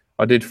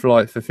 I did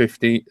fly it for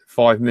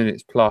 55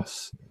 minutes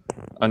plus,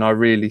 and I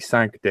really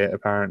sagged it,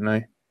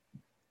 apparently.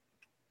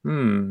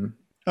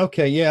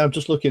 Okay, yeah, I'm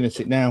just looking at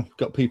it now.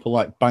 Got people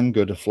like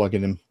Banggood are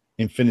flogging them.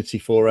 Infinity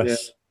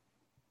 4S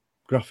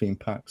graphene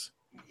packs.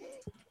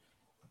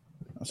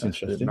 That's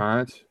interesting.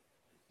 Mad.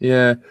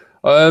 Yeah.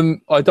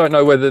 I don't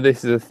know whether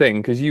this is a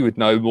thing, because you would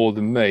know more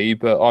than me,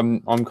 but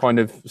I'm kind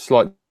of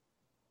slightly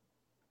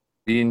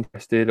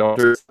interested of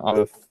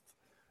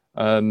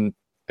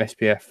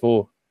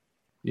SPF4.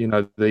 You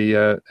know,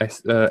 the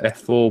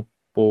F4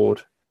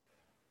 board.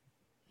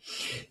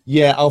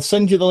 Yeah, I'll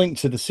send you the link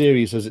to the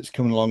series as it's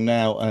coming along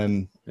now.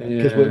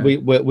 Because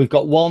we've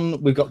got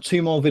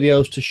two more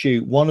videos to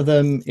shoot. One of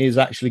them is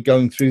actually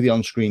going through the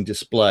on-screen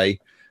display.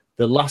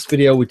 The last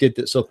video we did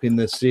that's up in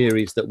the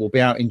series that will be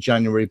out in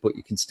January, but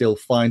you can still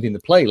find in the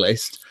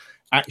playlist,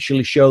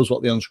 actually shows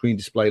what the on-screen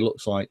display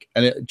looks like.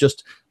 And it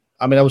just,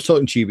 I mean, I was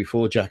talking to you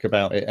before, Jack,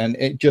 about it, and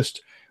it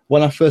just,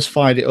 when I first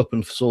fired it up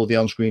and saw the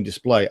on-screen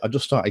display, I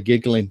just started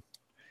giggling,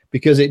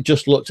 because it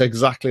just looked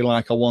exactly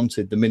like I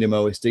wanted the Minim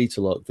OSD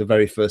to look the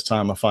very first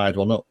time I fired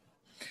one up.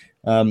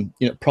 You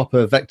know,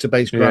 proper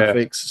vector-based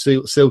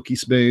graphics, silky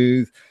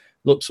smooth,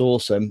 looks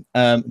awesome.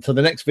 So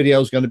the next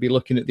video is going to be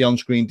looking at the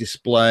on-screen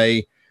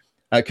display,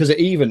 because it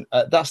even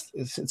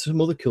it's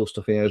some other cool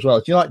stuff here as well.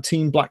 Do you know, like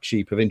Team Black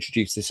Sheep have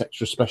introduced this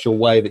extra special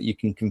way that you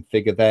can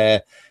configure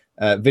their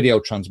video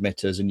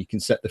transmitters, and you can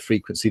set the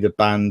frequency, the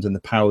band, and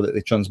the power that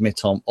they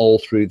transmit on all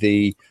through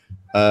the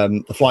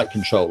flight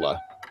controller.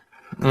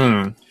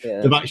 Yeah.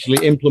 They've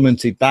actually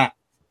implemented that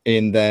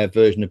in their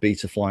version of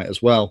Betaflight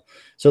as well.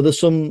 So there's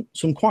some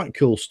quite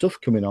cool stuff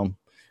coming on.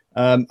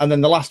 And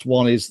then the last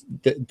one is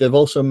they've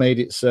also made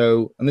it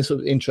so, and this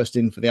was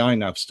interesting for the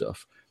iNav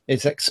stuff,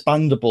 it's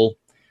expandable.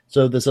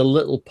 So there's a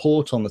little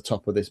port on the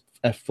top of this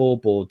F4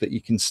 board that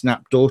you can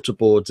snap daughter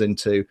boards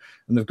into,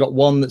 and they've got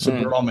one that's a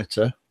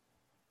barometer.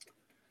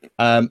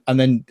 And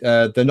then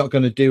they're not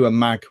going to do a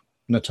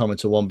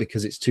magnetometer one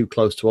because it's too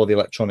close to all the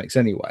electronics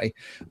anyway.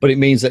 But it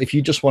means that if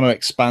you just want to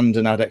expand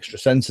and add extra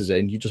sensors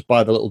in, you just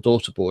buy the little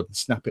daughter board and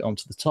snap it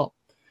onto the top.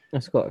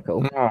 That's quite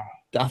cool.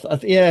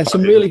 Yeah,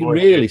 some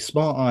really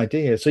smart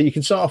ideas. So you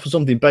can start off with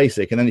something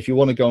basic, and then if you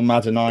want to go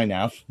mad and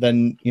iNav,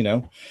 then you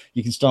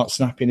can start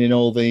snapping in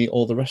all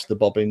the rest of the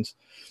bobbins.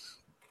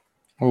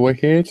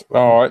 Wicked.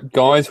 All right,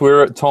 guys,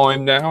 we're at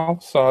time now,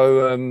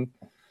 so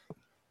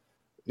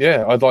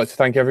yeah, I'd like to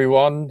thank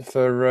everyone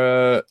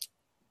for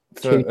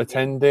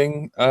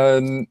attending.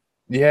 Painless,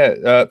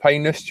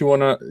 do you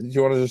wanna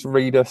just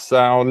read us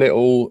our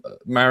little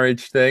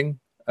marriage thing?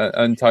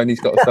 And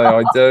Tony's got to say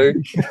I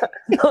do.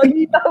 No,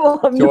 you know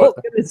I'm not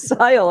going to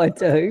say I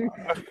do.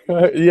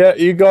 Yeah,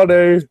 you got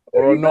to,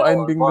 or I'm not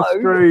ending the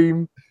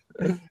stream.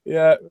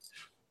 Yeah.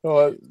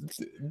 Do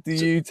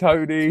you,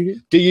 Tony?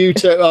 Do you,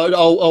 Tony?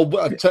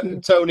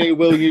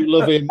 Will you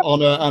love him,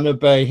 honor, and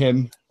obey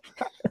him?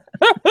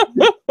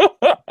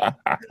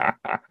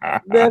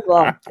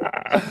 Never.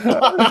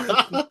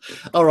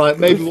 All right,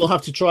 maybe we'll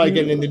have to try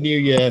again in the new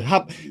year.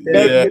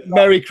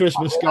 Merry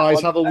Christmas,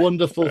 guys. Have a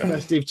wonderful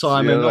festive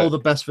time, and all the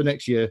best for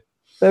next year.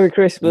 Merry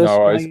Christmas. No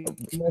worries.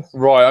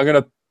 Right, I'm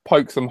going to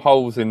poke some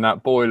holes in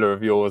that boiler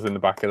of yours in the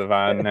back of the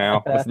van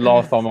now. That's the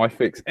last time I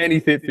fixed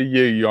anything for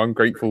you, you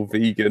ungrateful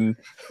vegan.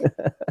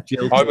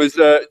 I was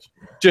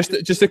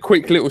just a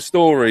quick little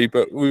story,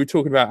 but we were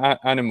talking about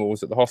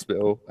animals at the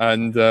hospital,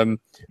 and I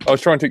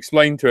was trying to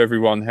explain to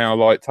everyone how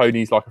like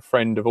Tony's like a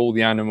friend of all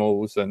the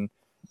animals, and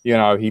he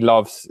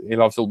loves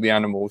all the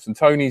animals. And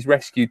Tony's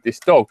rescued this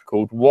dog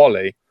called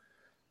Wally.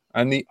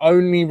 And the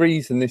only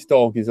reason this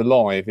dog is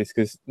alive is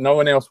because no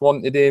one else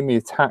wanted him. He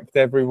attacked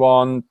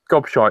everyone.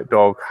 Gobshite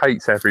dog,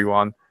 hates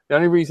everyone. The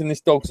only reason this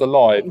dog's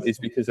alive is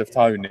because of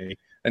Tony.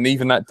 And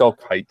even that dog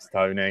hates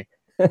Tony.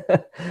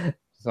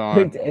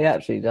 So, He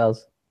actually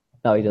does.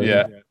 No, he doesn't.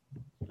 yeah.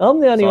 I'm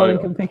the only one who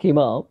can pick him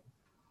up.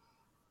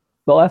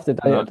 But I have to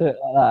do it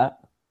like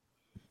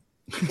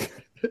that.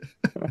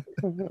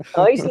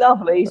 Oh, he's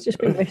lovely. He's just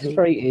been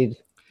mistreated.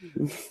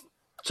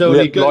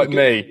 Tony, like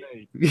me.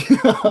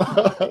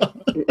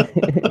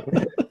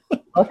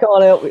 I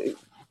can't help it.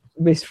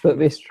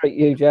 Mistreat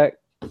you, Jack.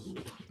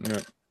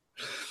 Yeah.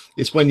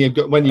 It's when you've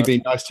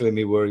been nice to him,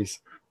 he worries.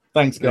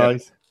 Thanks,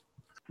 guys.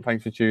 Yeah.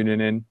 Thanks for tuning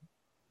in.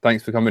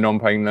 Thanks for coming on,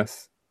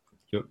 Painless.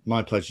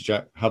 My pleasure,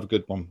 Jack. Have a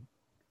good one.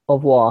 Au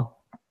revoir.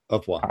 Au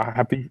revoir.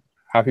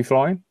 Happy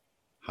flying.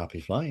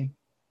 Happy flying.